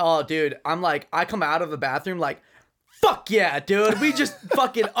far. oh, dude, I'm like, I come out of the bathroom like, fuck yeah, dude. We just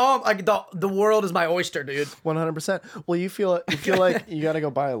fucking, like the world is my oyster, dude. 100%. Well, you feel like you gotta go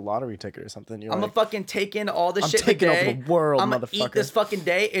buy a lottery ticket or something. You're I'm like, gonna fucking take in all this I'm shit in the taking over day. the world, I'm gonna eat motherfucker. this fucking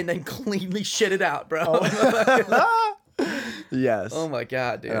day and then cleanly shit it out, bro. yes. Oh my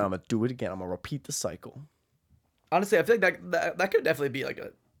god, dude. And I'm gonna do it again. I'm gonna repeat the cycle. Honestly, I feel like that could definitely be like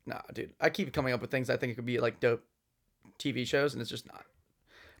a nah, dude. I keep coming up with things I think it could be like dope TV shows, and it's just not.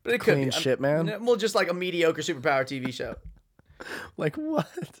 But it could Clean be. shit, man. Well, just like a mediocre superpower TV show, Like what?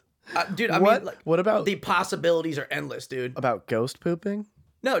 dude. I What? mean, like, What about the possibilities are endless, dude. about ghost pooping?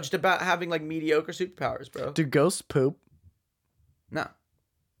 No, just about having like mediocre superpowers, bro. Do ghosts poop? No,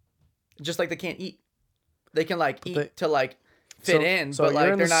 just like they can't eat. They can like eat they- to like fit So- in, so but you're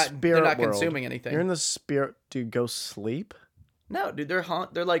like in they're the not spirit world. consuming anything. You're in the spirit. Do ghosts sleep? No, dude, they're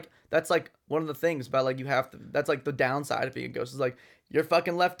like that's like one of the things about like you have to. That's like the downside of being a ghost is like you're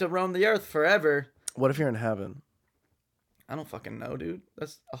fucking left to roam the earth forever. What if you're in heaven? I don't fucking know, dude.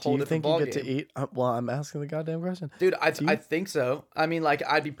 That's a Do whole you different think you ballgame. get to eat? Well, I'm asking the goddamn question. Dude, I you- think so. I mean, like,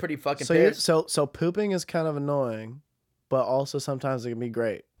 I'd be pretty fucking So pissed. so pooping is kind of annoying, but also sometimes it can be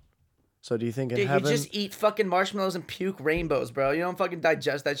great. So do you think in Dude, heaven? you just eat fucking marshmallows and puke rainbows, bro. You don't fucking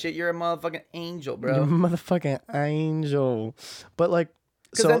digest that shit. You're a motherfucking angel, You're a bro. motherfucking angel. But like,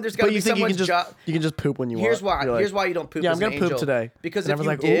 'Cause so then there's gotta but be you think you can someone's just job- you can just poop when you Here's want. why. You're like, Here's why you don't poop yeah, as I'm gonna an poop angel. today. Because And if you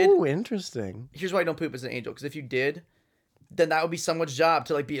everyone's like, did, ooh, interesting. here's why you don't poop as an angel. Because if you did, then that would be someone's job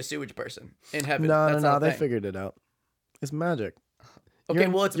to like be a sewage person in heaven. No, That's not a they thing. figured it out. It's magic. Okay,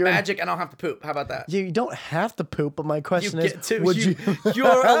 You're- well, it's you're- magic. I don't have to poop. How about that? You don't have to poop, but my You question get is, to. would you?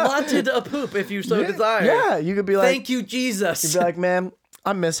 You're allotted a poop if you so yeah, desire. yeah, you could be like, Thank you, Jesus. you'd be like, man,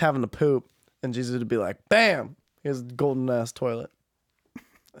 I miss having to poop, and Jesus would be like, bam, here's a golden ass toilet,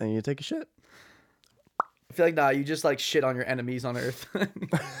 and you take a shit. I feel like nah, you just like shit on your enemies on Earth.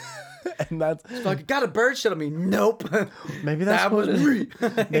 That's Fucking got a bird shit on me. Nope. maybe that's That what was me.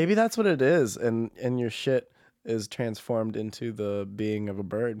 maybe that's what it is, and your shit is transformed into the being of a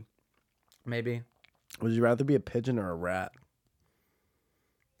bird. Maybe. Would you rather be a pigeon or a rat?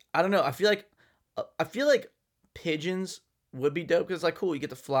 I don't know. I feel like pigeons would be dope because it's like cool. You get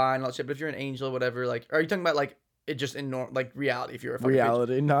to fly and all that shit. But if you're an angel or whatever, like, are you talking about like it just in like reality? If you're a fucking pigeon?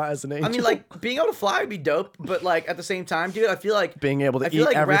 Reality, not as an angel. I mean, like being able to fly would be dope, but like at the same time, dude, I feel like being able to I eat feel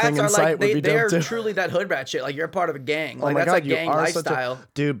like everything rats in are sight like would be they are dope too. truly that hood rat shit. Like you're a part of a gang. Oh Like my that's God, like you gang are such a- lifestyle.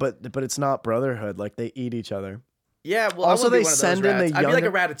 Dude, but it's not brotherhood. Like they eat each other. Yeah. Well, Also, I would be they one of send those in the rats. I'd be like a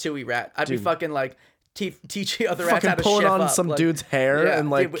younger- ratatouille rat. I'd be Dude. fucking like teach other rats Fucking how to pulling chef on up. some like, dude's hair yeah, and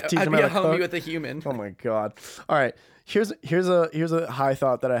like dude, teach I'd him be how a to homie cook. with a human. Oh my God. All right. Here's a high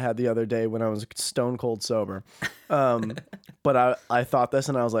thought that I had the other day when I was stone cold sober. But I thought this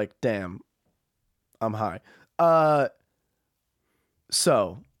and I was like, damn, I'm high.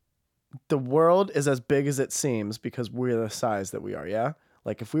 So the world is as big as it seems because we're the size that we are, yeah?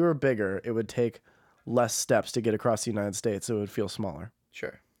 Like if we were bigger, it would take less steps to get across the United States, so it would feel smaller.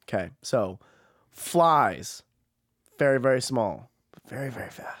 Sure. Okay. So flies, very, very small, but very, very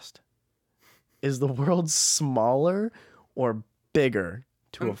fast. Is the world smaller or bigger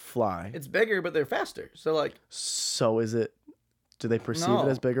to a fly? It's bigger, but they're faster. So like, So is it? Do they perceive No. it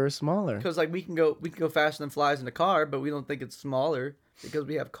as bigger or smaller? because like we can go faster than flies in a car, but we don't think it's smaller because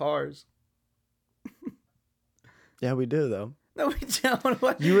we have cars. Yeah, we do though. No, we don't.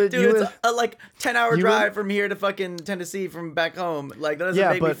 What? You would- Dude, you it's would- a like 10-hour you drive from here to fucking Tennessee from back home. Like that doesn't Yeah,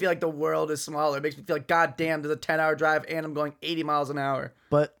 make me but- feel like the world is smaller. It makes me feel like, God damn, there's a 10-hour drive and I'm going 80 miles an hour.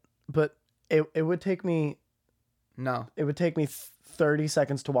 But it would take me No. 30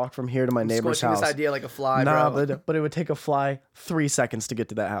 seconds to walk from here to my neighbor's Squishing house. this idea like a fly, Nah, bro. but it would take a fly 3 seconds to get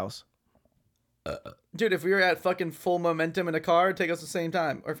to that house. Dude, if we were at fucking full momentum in a car, it'd take us the same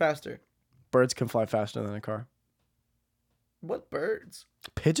time or faster. Birds can fly faster than a car. What birds?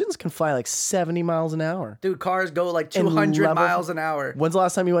 Pigeons can fly like 70 miles an hour. Dude, cars go like And 200 level- miles an hour. When's the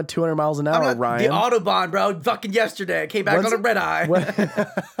last time you went 200 miles an hour, I'm not- Ryan? The Autobahn, bro. Fucking yesterday. I came back When's on a it- red eye.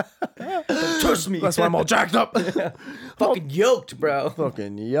 Trust me. That's why I'm all jacked up. fucking yoked, bro.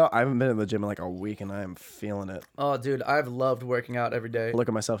 Fucking yeah. I haven't been in the gym in like a week and I am feeling it. Oh, dude, I've loved working out every day. I look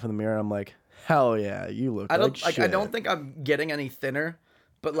at myself in the mirror. I'm like, hell yeah, you look I don't like shit. I don't think I'm getting any thinner,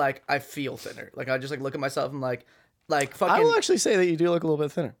 but like I feel thinner. Like I just like look at myself and like I fucking will actually say that you do look a little bit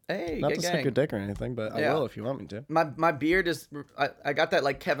thinner. hey, Not gang, to suck gang. your dick or anything, but I Yeah. will if you want me to. My beard is I got that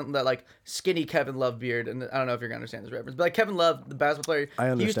like skinny Kevin Love beard, and I don't know if you're gonna understand this reference, but like Kevin Love, the basketball player,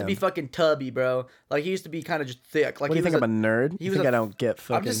 I he used to be understand. fucking tubby, bro. Like he used to be kind of just thick. Like What do you he think? was I'm a nerd? he You was think a- I don't get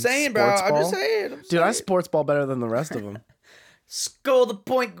fucking I'm just saying, bro. sports I'm just ball? saying. Dude, I saying. sports ball better than the rest of them. Skull the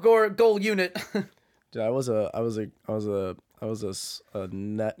point goal unit. Dude, I was a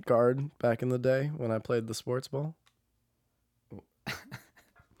net guard back in the day when I played the sports ball.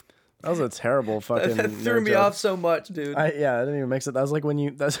 That was a terrible fucking. That threw nerd me joke. off so much, dude. I didn't even mix it. That was like when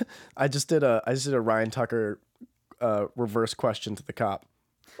you. I just did a Ryan Tucker, reverse question to the cop,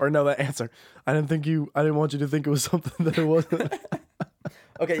 or no, that answer. I didn't want you to think it was something that it wasn't.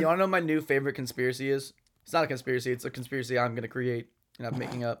 Okay, you want to know what my new favorite conspiracy is? It's not a conspiracy. It's a conspiracy I'm gonna create and I'm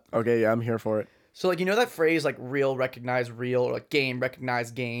making up. Okay, yeah, I'm here for it. So like you know that phrase like real recognize real or like game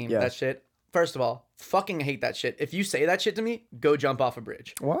recognize game, Yeah. that shit? First of all, fucking hate that shit. If you say that shit to me, go jump off a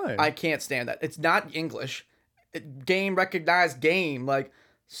bridge. Why? I can't stand that. It's not English. Game recognize game. Like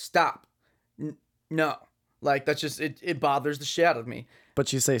stop. No. Like that's just it bothers the shit out of me.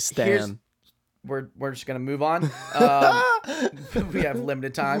 But you say Here's- Stan. We're just gonna move on. We have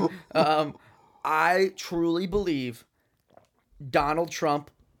limited time. I truly believe Donald Trump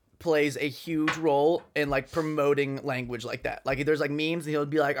plays a huge role in like promoting language like that. Like if there's like memes, and he'll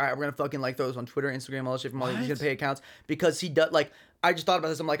be like, all right, we're gonna fucking like throw this on Twitter, Instagram, all that shit from all these gonna pay accounts because he does like. I just thought about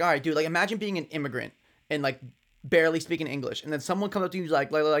this. I'm like, all right, dude. Like imagine being an immigrant and like barely speaking English, and then someone comes up to you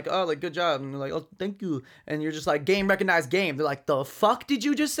like oh like good job, and they're like oh thank you, and you're just like game recognized game. They're like the fuck did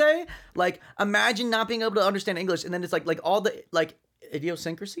you just say? Like imagine not being able to understand English, and then it's like all the like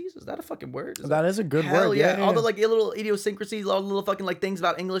idiosyncrasies. Is that a fucking word? That is a good Hell word. yeah. Yeah, All the like little idiosyncrasies, all the little fucking like things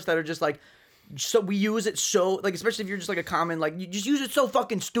about English that are just like so we use it so like especially if you're just like a common like you just use it so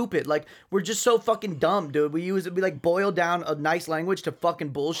fucking stupid. Like we're just so fucking dumb, dude. We like boil down a nice language to fucking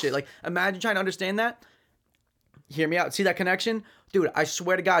bullshit. Like imagine trying to understand that. Hear me out. See that connection? Dude, I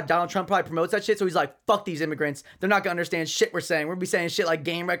swear to God, Donald Trump probably promotes that shit. So he's like, fuck these immigrants. They're not going to understand shit we're saying. We're going to be saying shit like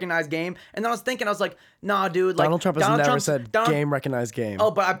game, recognize game. And then I was thinking, I was like, nah, dude. Like, Donald Trump has never said game, recognize game.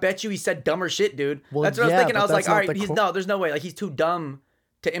 Oh, but I bet you he said dumber shit, dude. Well, That's what I was yeah, thinking. I but was like, that's all not right, the no, there's no way. Like, he's too dumb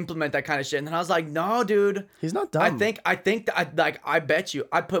to implement that kind of shit. And then I was like, no, dude. He's not dumb. I think that I bet you,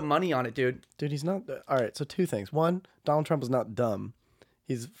 I put money on it, dude. Dude, he's not. All right, so 2 things. One, Donald Trump is not dumb.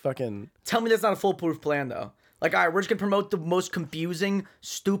 He's fucking. Tell me that's not a foolproof plan, though. Like, all right, we're just gonna promote the most confusing,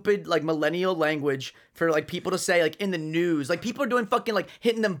 stupid, like, millennial language for, like, people to say, like, in the news. Like, people are doing fucking, like,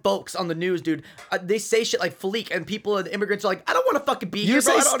 hitting them folks on the news, dude. They say shit like fleek, and people, the immigrants are like, I don't want to fucking be here,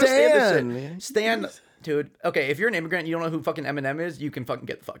 bro. I don't understand this shit. Stan, dude. Okay, if you're an immigrant and you don't know who fucking Eminem is, you can fucking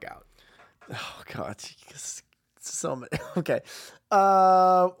get the fuck out. Oh, God. So many. Okay.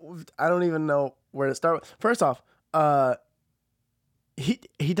 I don't even know where to start with. First off,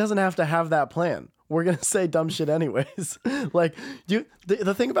 he doesn't have to have that plan. We're gonna say dumb shit anyways. Like,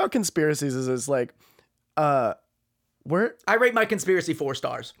 the thing about conspiracies is like, I rate my conspiracy 4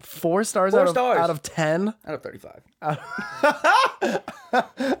 stars. 4 stars, 4 out stars. Out of 10? Out of 35.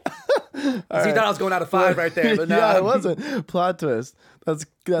 You thought I was going out of 5 right there, but no. Yeah, it wasn't. Plot twist. That's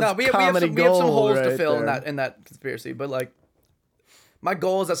no, we have some holes to fill in that conspiracy, but like, my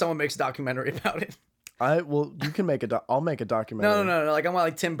goal is that someone makes a documentary about it. You can make I'll make a documentary. No. Like, I want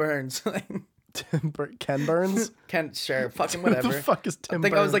like Tim Burns. Ken Burns? Sure, fucking whatever. What the fuck is Tim Burns? I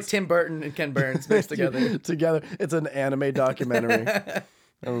think I was like Tim Burton and Ken Burns mixed together. It's an anime documentary.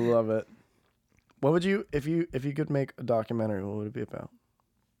 I love it. What would you, if you could make a documentary, what would it be about?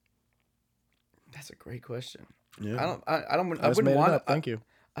 That's a great question. Yeah. I wouldn't want to. Thank you.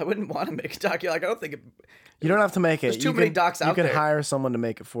 I wouldn't want to make a docu. Like, I don't think you don't have to make it. There's too many docs out there. You can hire someone to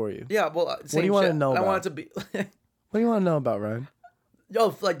make it for you. Yeah, well, what do you want to know about? I want it to be. What do you want to know about, Ryan?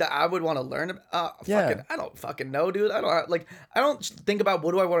 Yo, like that, I would want to learn about. Yeah. I don't fucking know, dude. I don't think about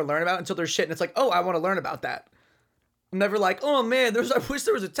what do I want to learn about until there's shit, and it's like, oh, I want to learn about that. I'm never like, oh man, I wish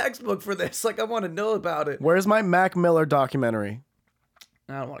there was a textbook for this. Like, I want to know about it. Where's my Mac Miller documentary?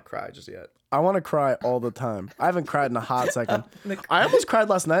 I don't want to cry just yet. I want to cry all the time. I haven't cried in a hot second. I almost cried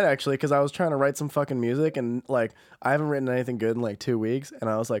last night, actually, because I was trying to write some fucking music, and like, I haven't written anything good in like 2 weeks, and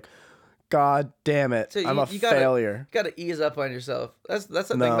I was like, God damn it, I'm a failure. You gotta ease up on yourself. That's the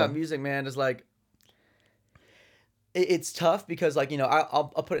thing about music, man, is like, it's tough because, like, you know, I'll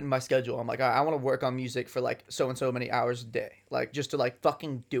put it in my schedule. I'm like, I want to work on music for like so and so many hours a day, like, just to like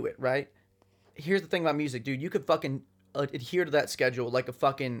fucking do it, right? Here's the thing about music, dude. You could fucking adhere to that schedule like a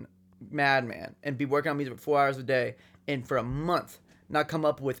fucking madman and be working on music for 4 hours a day, and for a month not come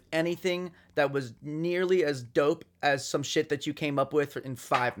up with anything that was nearly as dope as some shit that you came up with in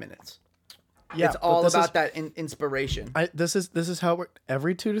 5 minutes. Yeah, it's all about that inspiration. This is how it works.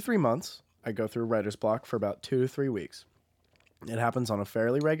 Every 2 to 3 months, I go through writer's block for about 2 to 3 weeks. It happens on a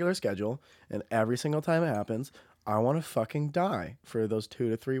fairly regular schedule, and every single time it happens, I want to fucking die for those 2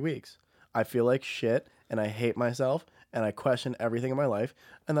 to 3 weeks. I feel like shit, and I hate myself, and I question everything in my life,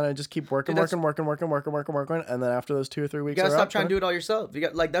 and then I just keep working, and then after those 2 or 3 weeks, you gotta stop trying to do it all yourself. You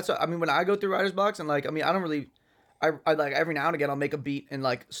got like that's what I mean. When I go through writer's blocks, and like, I mean, I don't really. I like every now and again I'll make a beat and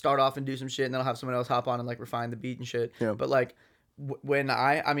like start off and do some shit, and then I'll have someone else hop on and like refine the beat and shit. Yeah. But like when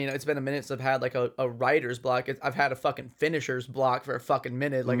I mean, it's been a minute since I've had like a writer's block. I've had a fucking finisher's block for a fucking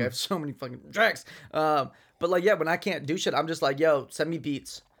minute. Like I have so many fucking tracks. But like, yeah, when I can't do shit, I'm just like, yo, send me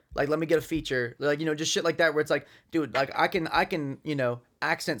beats. Like, let me get a feature. Like, you know, just shit like that where it's like, dude, like I can, you know,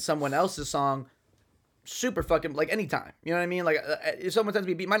 accent someone else's song super fucking like anytime, you know what I mean? Like if someone sends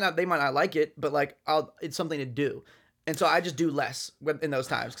me a beat, they might not like it, but like it's something to do, and so I just do less in those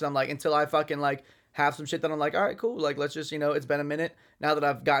times because I'm like, until I fucking like have some shit that I'm like, all right, cool, like let's just, you know, it's been a minute now that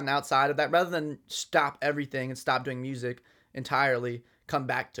I've gotten outside of that, rather than stop everything and stop doing music entirely, come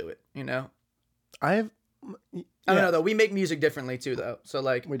back to it, you know. I don't know though. We make music differently too though, so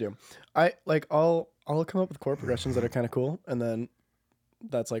like we do. I'll come up with chord progressions that are kind of cool, and then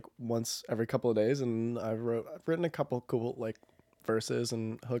that's like once every couple of days, and I've written a couple cool like verses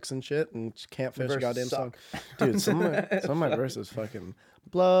and hooks and shit, and just can't finish a goddamn song. Dude, some of my verses fucking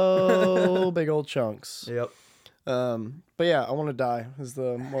blow big old chunks. Yep. But yeah, I want to die is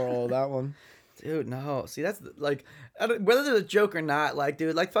the moral of that one. Dude, no. See, that's like, whether there's a joke or not, like,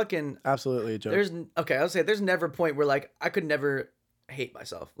 dude, like fucking absolutely a joke. I'll say there's never a point where like I could never hate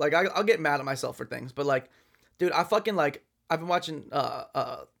myself. Like I'll get mad at myself for things, but like, dude, I fucking like. I've been watching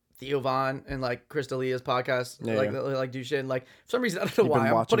Theo Von and like Chris D'Elia's podcast, like do shit. And like for some reason, I don't know why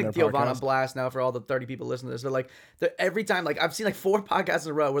I'm putting Theo Von on blast now for all the 30 people listening to this. They're like, every time, like I've seen like 4 podcasts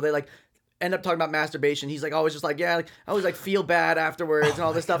in a row where they like end up talking about masturbation. He's like always just like, yeah, like, I always like feel bad afterwards and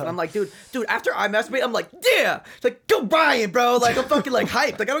all this stuff. God. And I'm like, dude, after I masturbate, I'm like, yeah, it's like go Brian, bro. Like I'm fucking like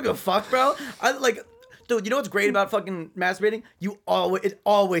hyped. Like I don't give a fuck, bro. I like. Dude, you know what's great about fucking masturbating? It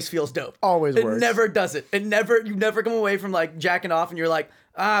always feels dope. Always works. It never does it. You never come away from like jacking off and you're like,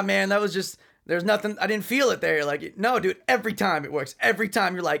 ah man, that was just There's nothing. I didn't feel it there. You're like, no, dude. Every time it works. Every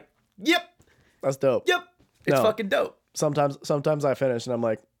time you're like, yep, That's dope. yep. It's No. fucking dope. Sometimes I finish and I'm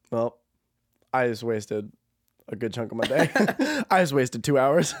like, well, I just wasted a good chunk of my day. I just wasted 2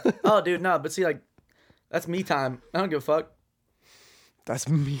 hours. Oh, dude, no. But see, like, that's me time. I don't give a fuck. That's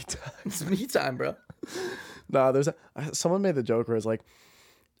me time. It's me time, bro. Nah, someone made the joke where it's like,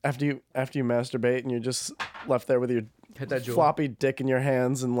 after you masturbate and you're just left there with your Hit that jewel. floppy dick in your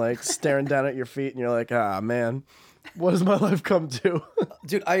hands and like staring down at your feet and you're like, ah man, what has my life come to?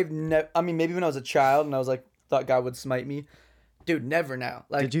 Dude, I mean, maybe when I was a child and I was like, thought God would smite me. Dude, never now.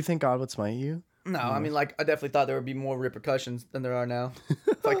 Like, Did you think God would smite you? no, I mean, like, I definitely thought there would be more repercussions than there are now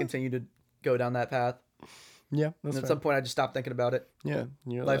if I continue to go down that path. Yeah, that's And at fair. some point, I just stopped thinking about it. Yeah,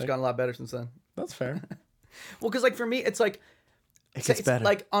 you're Life's like, gotten a lot better since then. that's fair. Well, because, like, for me, it's like, It say gets it's better.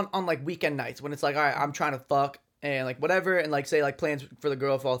 like on like weekend nights when it's like, all right, I'm trying to fuck and like whatever, and like say like plans for the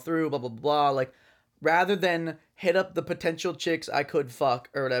girl fall through, blah blah blah. Like rather than hit up the potential chicks I could fuck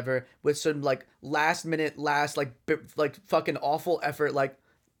or whatever with some like last minute, like fucking awful effort, like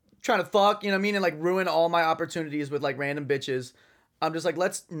trying to fuck, you know what I mean, and like ruin all my opportunities with like random bitches. I'm just like,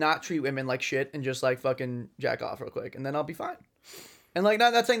 let's not treat women like shit and just like fucking jack off real quick, and then I'll be fine. And like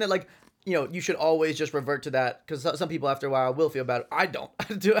not saying that like, you know, you should always just revert to that because some people after a while will feel bad. I don't.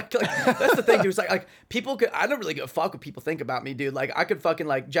 Dude, like, that's the thing, dude. It's like people could. I don't really give a fuck what people think about me, dude. Like I could fucking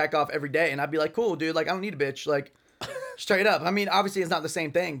like jack off every day and I'd be like, cool, dude. Like I don't need a bitch. Like straight up. I mean, obviously it's not the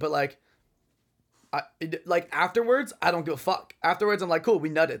same thing, but like, like afterwards, I don't give a fuck. Afterwards, I'm like, cool, we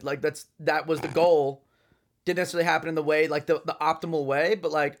nutted. Like that was the goal. Didn't necessarily happen in the way like the optimal way,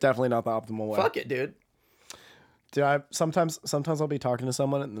 but like Definitely not the optimal way. fuck it, dude. Dude, sometimes I'll be talking to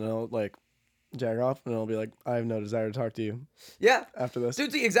someone and they'll like jack off and I'll be like, I have no desire to talk to you Yeah. after this.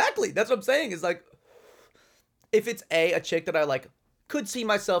 Dude, see, exactly. That's what I'm saying. Is like, if it's a chick that I like could see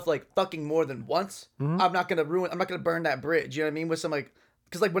myself like fucking more than once, I'm not gonna burn that bridge. You know what I mean? With some like,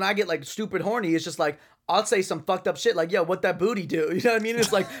 because like when I get like stupid horny, it's just like I'll say some fucked up shit like, yo, what that booty do? You know what I mean?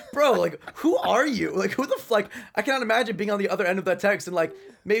 It's like, bro, like who are you? Like who the like? I cannot imagine being on the other end of that text and like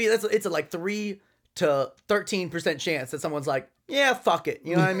maybe it's a like 3 to 13% chance that someone's like, yeah, fuck it.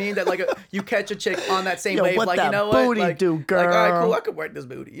 You know what I mean? That like you catch a chick on that same Yo, wave, what like that you know booty what, like, do, like all right, girl? cool, I could work this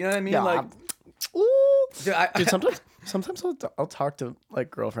booty. You know what I mean? Yeah. Like, Ooh. dude, Sometimes I'll talk to like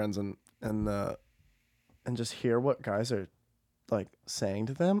girlfriends and just hear what guys are like saying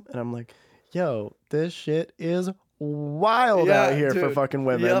to them, and I'm like, yo, this shit is wild Yeah, out here for dude. fucking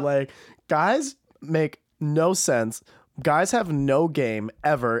women. Yep. Like, guys make no sense. Guys have no game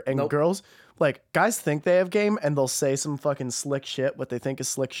ever, and Nope. girls. Like, guys think they have game and they'll say some fucking slick shit, what they think is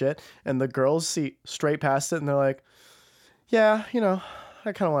slick shit, and the girls see straight past it and they're like, yeah, you know,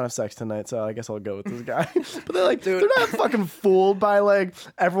 I kind of want to have sex tonight, so I guess I'll go with this guy. But they're like, Dude. they're not fucking fooled by like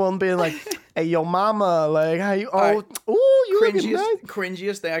everyone being like, hey, yo, mama, like, how you, right. you looking nice.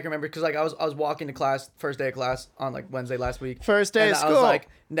 cringiest thing I can remember because like I was walking to class first day of class on like Wednesday last week. First day and of I was school. like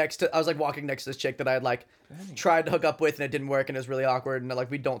I was like walking next to this chick that I had like tried to hook up with and it didn't work and it was really awkward and like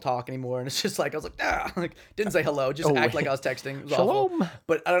we don't talk anymore and it's just like I was like like didn't say hello, just act like I was texting. It was awful. Shalom.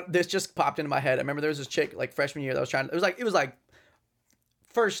 But this just popped into my head. I remember there was this chick like freshman year that was trying. It was like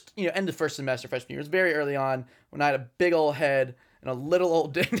first, you know, end of first semester freshman year. It was very early on when I had a big old head and a little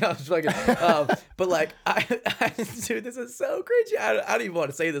old dick. No, I was fucking, but like, dude, this is so cringy. I don't even want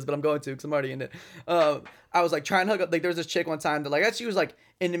to say this, but I'm going to because I'm already in it. I was like trying to hook up. Like, there was this chick one time that like she was like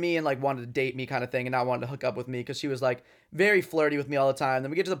into me and like wanted to date me kind of thing, and not wanted to hook up with me because she was like very flirty with me all the time. Then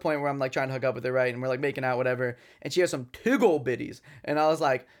we get to the point where I'm like trying to hook up with her, right, and we're like making out, whatever, and she has some tig old biddies, and I was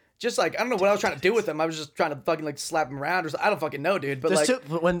like. Just like, I don't know what I was trying to do with them. I was just trying to fucking like slap them around or something. I don't fucking know, dude. But There's like,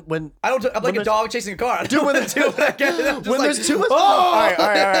 two, when I don't. I'm like a dog chasing a car. I don't when know what to do when I get it. I'm just when like, there's too much. Oh! All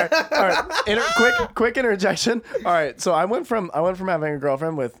right. Quick interjection. All right, so I went from having a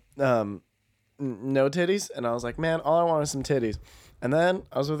girlfriend with no titties, and I was like, man, all I want is some titties. And then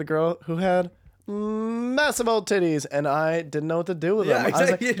I was with a girl who had massive old titties, and I didn't know what to do with them. Yeah, I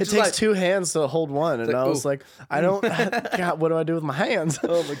was like, exactly. it Just takes like- two hands to hold one, and like, I was ooh. like, I don't. God, what do I do with my hands?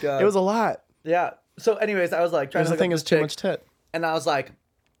 Oh my God. It was a lot. Yeah. So, anyways, I was like trying There's to the hook thing up is this too chick, much tit. and I was like,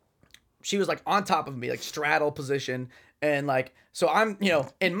 she was like on top of me, like straddle position, and like, so I'm, you know,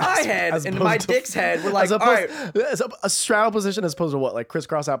 in my head, as in opposed my to- dick's head, we're like, As all opposed, right, as a straddle position as opposed to what, like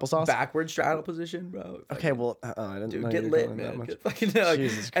crisscross applesauce? backward straddle position, bro. Okay, well, I didn't know Dude, you get were lit, calling it that man. much. Get fucking,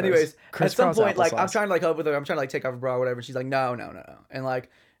 Jesus Christ. anyways, at some Crisscross point, like, I'm applesauce. trying to like hook with her. I'm trying to like take off her bra or whatever. She's like, no. And like,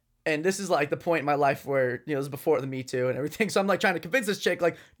 And this is like the point in my life where, you know, it was before the Me Too and everything. So I'm like trying to convince this chick,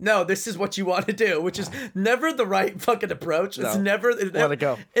 like, no, this is what you want to do, which is never the right fucking approach. It's No. never, Let it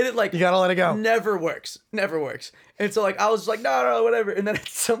go. It like, You gotta let it go. never works. Never works. And so like, I was like, no, whatever. And then at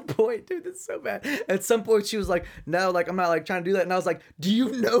some point, dude, that's so bad. At some point she was like, no, like, I'm not like trying to do that. And I was like, do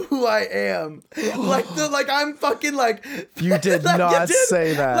you know who I am? like I'm fucking like. You did like, not dude,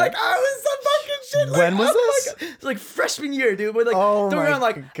 say that. Like I was some fucking shit. Like, When was oh my this? God. It was like freshman year, dude. But like, Oh don't get me my wrong,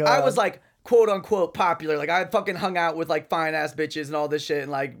 like God. I was like quote unquote popular. Like I fucking hung out with like fine ass bitches and all this shit,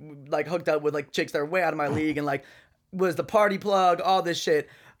 and like hooked up with like chicks that are way out of my league, and like was the party plug, all this shit.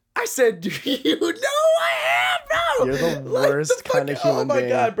 I said, do you know I am, bro? You're the worst kind of human Oh my being.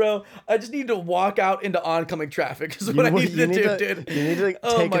 God, bro. I just need to walk out into oncoming traffic is what I need to do, dude. You need to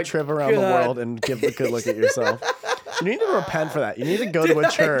Oh take my a trip around the God. world and give a good look at yourself. You need to repent for that. You need to go to a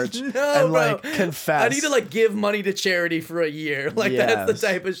church No, and bro. like confess. I need to like give money to charity for a year. Like that's the Yes.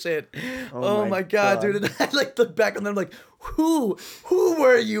 type of shit. Oh Oh, my my God, God. dude. And I like look back on them like, who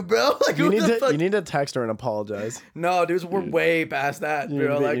were you, bro? Like You who need the fuck? to. You need to text her and apologize. No, dudes, we're way past that, you need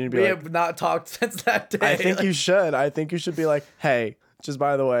bro. to be- Like you need to be we like- have not talked since that day. I think Like, you should. I think you should be like, hey, just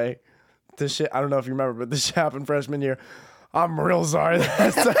by the way, this shit. I don't know if you remember, but this shit happened freshman year. I'm real sorry.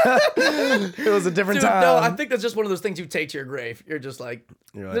 It was a different dude, time. no, I think that's just one of those things you take to your grave. You're just like,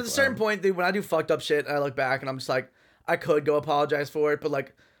 You're like, there's a certain wow. point, dude, when I do fucked up shit, and I look back and I'm just like, I could go apologize for it, but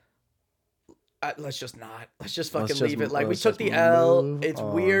like, let's just not. Let's just fucking just- leave it. Like we let's took just the L. move It's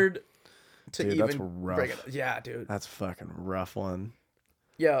on. weird to Dude, that's even rough. bring it. Yeah, dude. That's fucking rough one.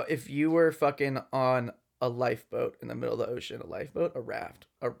 Yo, if you were fucking on a lifeboat in the middle of the ocean, a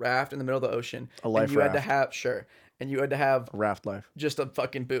raft in the middle of the ocean, A life and you had to raft. have and you had to have Raft life. just a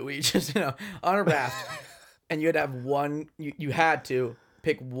fucking buoy, just on a raft, and you had to have one. You had to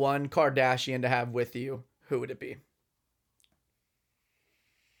pick one Kardashian to have with you. Who would it be?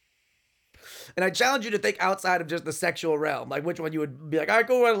 And I challenge you to think outside of just the sexual realm. Like which one you would be like, all right,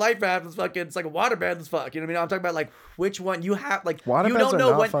 go on a life raft. Let's fucking, it's like a waterbed. Let's fuck. You know what I mean? I'm talking about like which one you have. Like you Waterbeds don't are know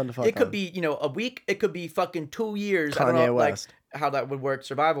not when fun to fuck it could on. be. A week. It could be fucking 2 years. I don't Kanye know West. like how that would work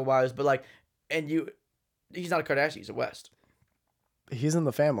survival wise. But like, he's not a Kardashian. He's a West. He's in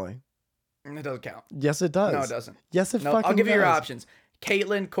the family. And it doesn't count. Yes, it does. No, it doesn't. Yes, it No, fucking I'll give you your does. options: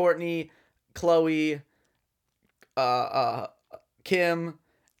 Caitlyn, Courtney, Chloe, Kim,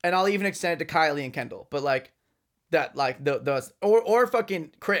 and I'll even extend it to Kylie and Kendall. But like that, like those or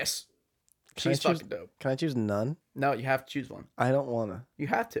fucking Chris. Can I She's choose- fucking dope. Can I choose none? No, you have to choose one. I don't wanna. You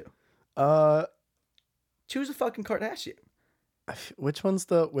have to choose a fucking Kardashian. Which one's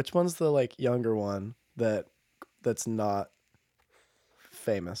the like younger one that's not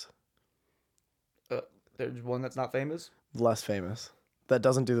famous? There's one that's not famous. Less famous. That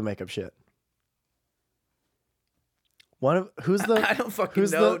doesn't do the makeup shit. Who's the I don't fucking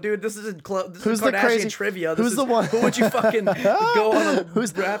who's know, the- dude. This isn't this who's is the Kardashian crazy- trivia. who's This the is, one- Who would you fucking go on a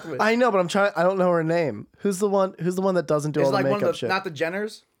Who's draft with? I know, but I don't know her name. Who's the one that doesn't do Is all it the like makeup one of the shit? not the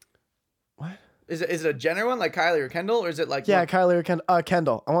Jenners? What? Is it a Jenner one like Kylie or Kendall, or is it like Yeah, more- Kylie or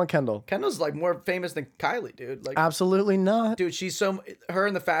Kendall. I want Kendall. Kendall's like more famous than Kylie, dude. Like, Absolutely not. dude, she's her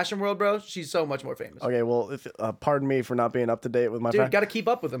in the fashion world, bro. She's so much more famous. Okay, well, if pardon me for not being up to date with my Dude, fact. got to keep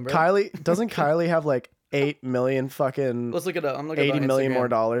up with him, bro. Doesn't Kylie have like 8 million fucking Let's look at I'm looking at 80 it on million Instagram. more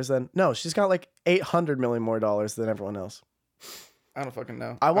dollars than No, she's got like 800 million more dollars than everyone else. I don't fucking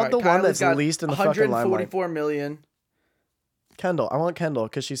know. I want All the one Kylie's that's got least in the fucking limelight. 144 million. Kendall. I want Kendall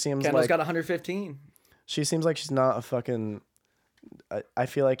because she seems Kendall's like got 115. she seems like she's not a fucking I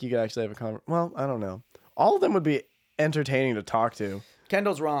feel like you could actually have a well, I don't know. All of them would be entertaining to talk to.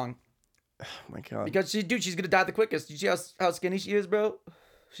 Kendall's wrong Oh my god. because she's gonna die the quickest. You see how skinny she is, bro?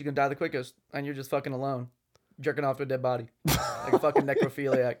 She's gonna die the quickest, and you're just fucking alone, jerking off to a dead body, like a fucking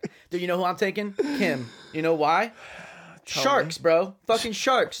necrophiliac. Dude, you know who I'm taking? Kim. You know why? Sharks, bro. Fucking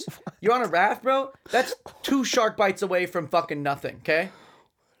sharks. You're on a raft, bro? That's 2 shark bites away from fucking nothing, okay?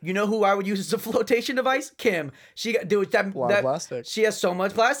 You know who I would use as a flotation device? Kim. She got dude that, lot of plastic. She has so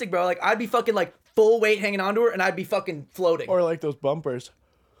much plastic, bro. Like I'd be fucking like full weight hanging onto her and I'd be fucking floating. Or like those bumpers.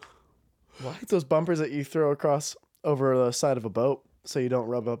 What? Those bumpers that you throw across over the side of a boat so you don't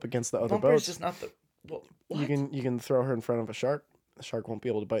rub up against the other Bumper is boats. just not the what? You can throw her in front of a shark. The shark won't be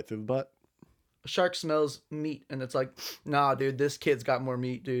able to bite through the butt. A shark smells meat and it's like, nah, dude, this kid's got more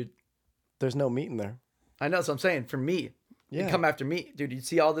meat, dude. There's no meat in there. I know, that's what I'm saying. For me. Yeah. You come after me. Dude, you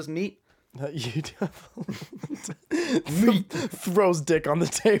see all this meat? You meat throws dick on the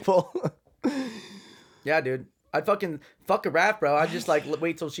table. Yeah, dude. I'd fucking fuck a raft, bro. I'd just like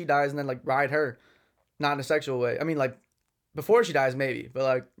wait till she dies and then like ride her. Not in a sexual way. I mean, like before she dies, maybe, but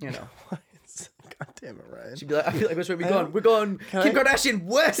like, you know. God Damn it, Ryan. She'd be like, I feel like which way we going? We're going Kim Kardashian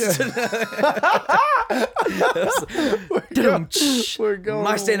West. We're going.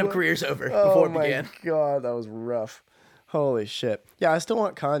 My stand-up career's over before it began. Oh my god, that was rough. Holy shit. Yeah, I still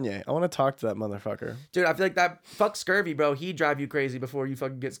want Kanye. I want to talk to that motherfucker. Dude, I feel like that fuck scurvy, bro. He'd drive you crazy before you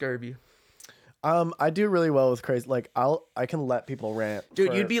fucking get scurvy. I do really well with crazy. Like I can let people rant.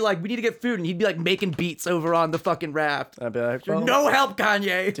 Dude, you'd be like, we need to get food, and he'd be like making beats over on the fucking raft. I'd be like, No help,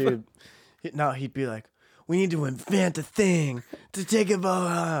 Kanye. Dude. No, he'd be like, we need to invent a thing to take it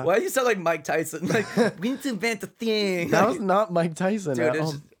over. Why do you sound like Mike Tyson? Like, we need to invent a thing. That was not Mike Tyson. Dude,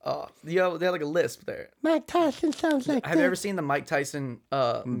 it's just, they have like a lisp there. Mike Tyson sounds like Have you ever seen the Mike Tyson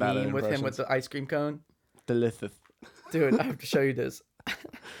meme with him with the ice cream cone? Delicious. Dude, I have to show you this.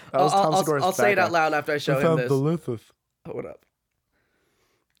 I'll say it out loud after I show him this. Delicious. Hold up.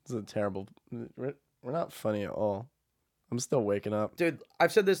 This is a terrible. We're not funny at all. I'm still waking up. Dude,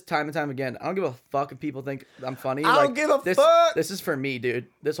 I've said this time and time again. I don't give a fuck if people think I'm funny. I don't give a fuck. This is for me, dude.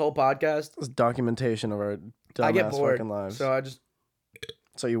 This whole podcast. This documentation of our dumbass I get bored, fucking lives. so I just.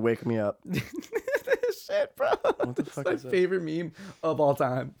 So you wake me up. Shit, bro. What the fuck is my it? favorite meme of all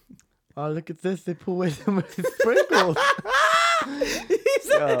time. Oh, look at this. They pull away some of the sprinkles.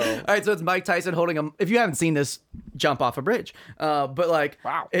 All right, so it's Mike Tyson holding him. If you haven't seen this, jump off a bridge. But like,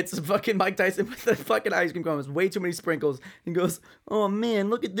 wow, it's fucking Mike Tyson with the fucking ice cream cone. It's way too many sprinkles. He goes, "Oh man,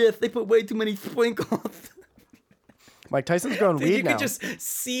 look at this. They put way too many sprinkles." Mike Tyson's growing Dude, weed you now. could just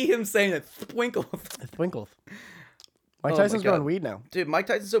see him saying it. Sprinkles. Sprinkles. Mike Oh Tyson's my God. growing weed now. Dude, Mike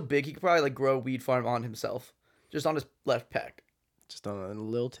Tyson's so big he could probably like grow a weed farm on himself, just on his left pec. Just on a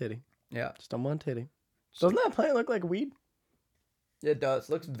little titty. Yeah, Just on one titty. Doesn't that plant look like weed? it does.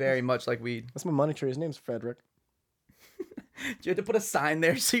 Looks very much like weed. That's my money tree. His name's Frederick. You have to put a sign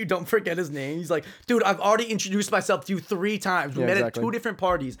there so you don't forget his name. He's like, dude, I've already introduced myself to you 3 times. We met exactly. at 2 different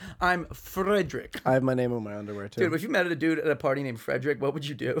parties. I'm Frederick. I have my name on my underwear too. Dude, if you met a dude at a party named Frederick, what would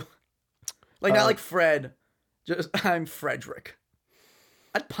you do? Like, not like Fred. Just, I'm Frederick.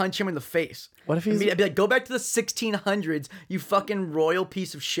 I'd punch him in the face. What if he's... I'd be like, go back to the 1600s, you fucking royal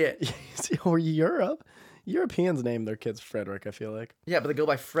piece of shit. Or Europe. Europeans name their kids Frederick, I feel like. Yeah, but they go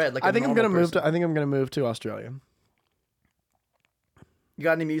by Fred. Like I think I'm gonna move to. I think I'm gonna move to Australia. You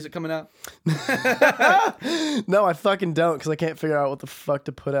got any music coming out? No, I fucking don't, because I can't figure out what the fuck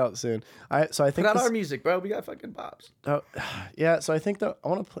to put out soon. I think Put out our music, bro. We got fucking pops. Oh, yeah. So I think that I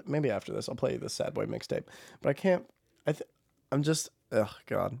want to play. Maybe after this, I'll play the Sad Boy mixtape. But I can't. I'm just. Oh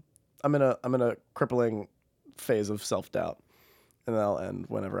God. I'm in a crippling phase of self doubt, and that'll end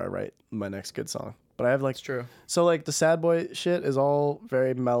whenever I write my next good song. But I have like. It's true. So like the Sad Boy shit is all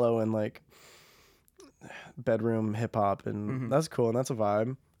very mellow and like bedroom hip hop, and that's cool and that's a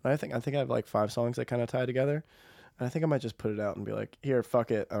vibe. And I think I have like 5 songs that kind of tie together. And I think I might just put it out and be like, here,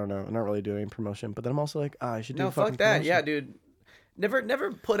 fuck it. I don't know. I'm not really doing promotion. But then I'm also like, I should do fucking fuck that. promotion. Yeah, dude.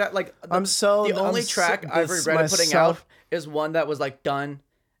 Never put out like. The only track I've regretted putting out is one that was like done,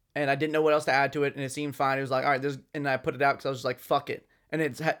 and I didn't know what else to add to it, and it seemed fine. It was like, all right, and I put it out because I was just like, fuck it. And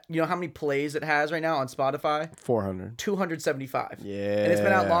it's you know how many plays it has right now on Spotify? 400. 275. Yeah. And it's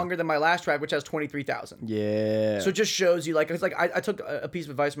been out longer than my last track, which has 23,000. Yeah. So it just shows you, like, it's like I took a piece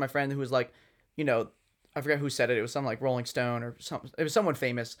of advice from my friend who was like, you know, I forget who said it. It was some like Rolling Stone or something. It was someone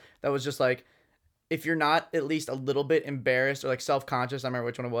famous that was just like, if you're not at least a little bit embarrassed or like self-conscious, I remember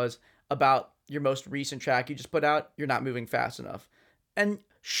which one it was, about your most recent track you just put out, you're not moving fast enough. And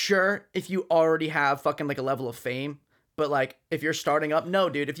sure, if you already have fucking like a level of fame, but like if you're starting up, no,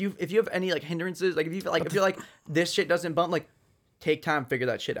 dude, if you have any like hindrances, like if you're like this shit doesn't bump, like take time, figure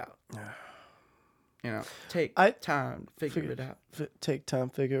that shit out. You know, take time, figure it out. Take time,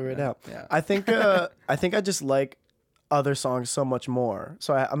 figure it out. Yeah. I think I just like other songs so much more.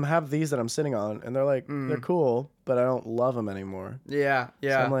 So I have these that I'm sitting on, and they're like they're cool, but I don't love them anymore. Yeah,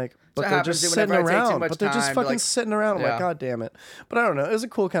 yeah. So I'm like, but So it they're happens, just dude, sitting whenever I take too around. much But they're just time to, fucking like- sitting around. I'm Yeah. like, God damn it. But I don't know. It was a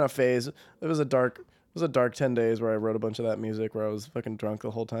cool kind of phase. It was a dark 10 days where I wrote a bunch of that music where I was fucking drunk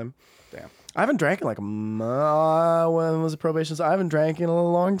the whole time. Damn. I haven't drank in like a month. When was the probation? So I haven't drank in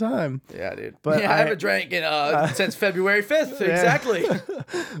a long time. Yeah, dude. But I haven't drank in since February 5th. Yeah. Exactly.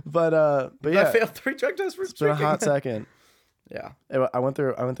 But yeah, I failed 3 drug tests for it's been a drinking. hot second. Yeah. I went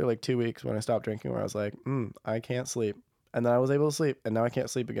through like 2 weeks when I stopped drinking where I was like, I can't sleep. And then I was able to sleep, and now I can't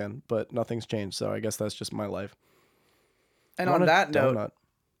sleep again. But nothing's changed, so I guess that's just my life. And I on want a that note, donut.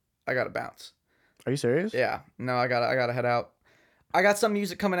 I gotta bounce. Are you serious? Yeah. No, I gotta head out. I got some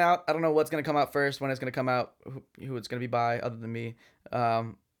music coming out. I don't know what's gonna come out first, when it's gonna come out, who it's gonna be by, other than me.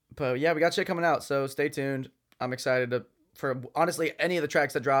 But yeah, we got shit coming out, so stay tuned. I'm excited for honestly any of the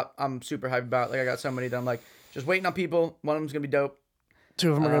tracks that drop. I'm super hyped about. Like I got so many that I'm like just waiting on people. One of them's gonna be dope. 2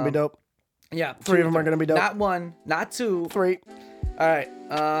 of them are gonna be dope. Yeah. 3 of them are gonna be dope. Not 1, not 2. 3. All right.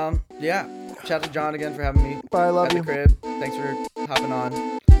 Yeah. Shout out to John again for having me. Bye, love at you. the crib. Thanks for hopping on.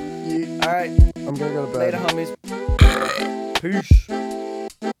 Yeah. All right. I'm gonna go to bed. Later, homies. Peace.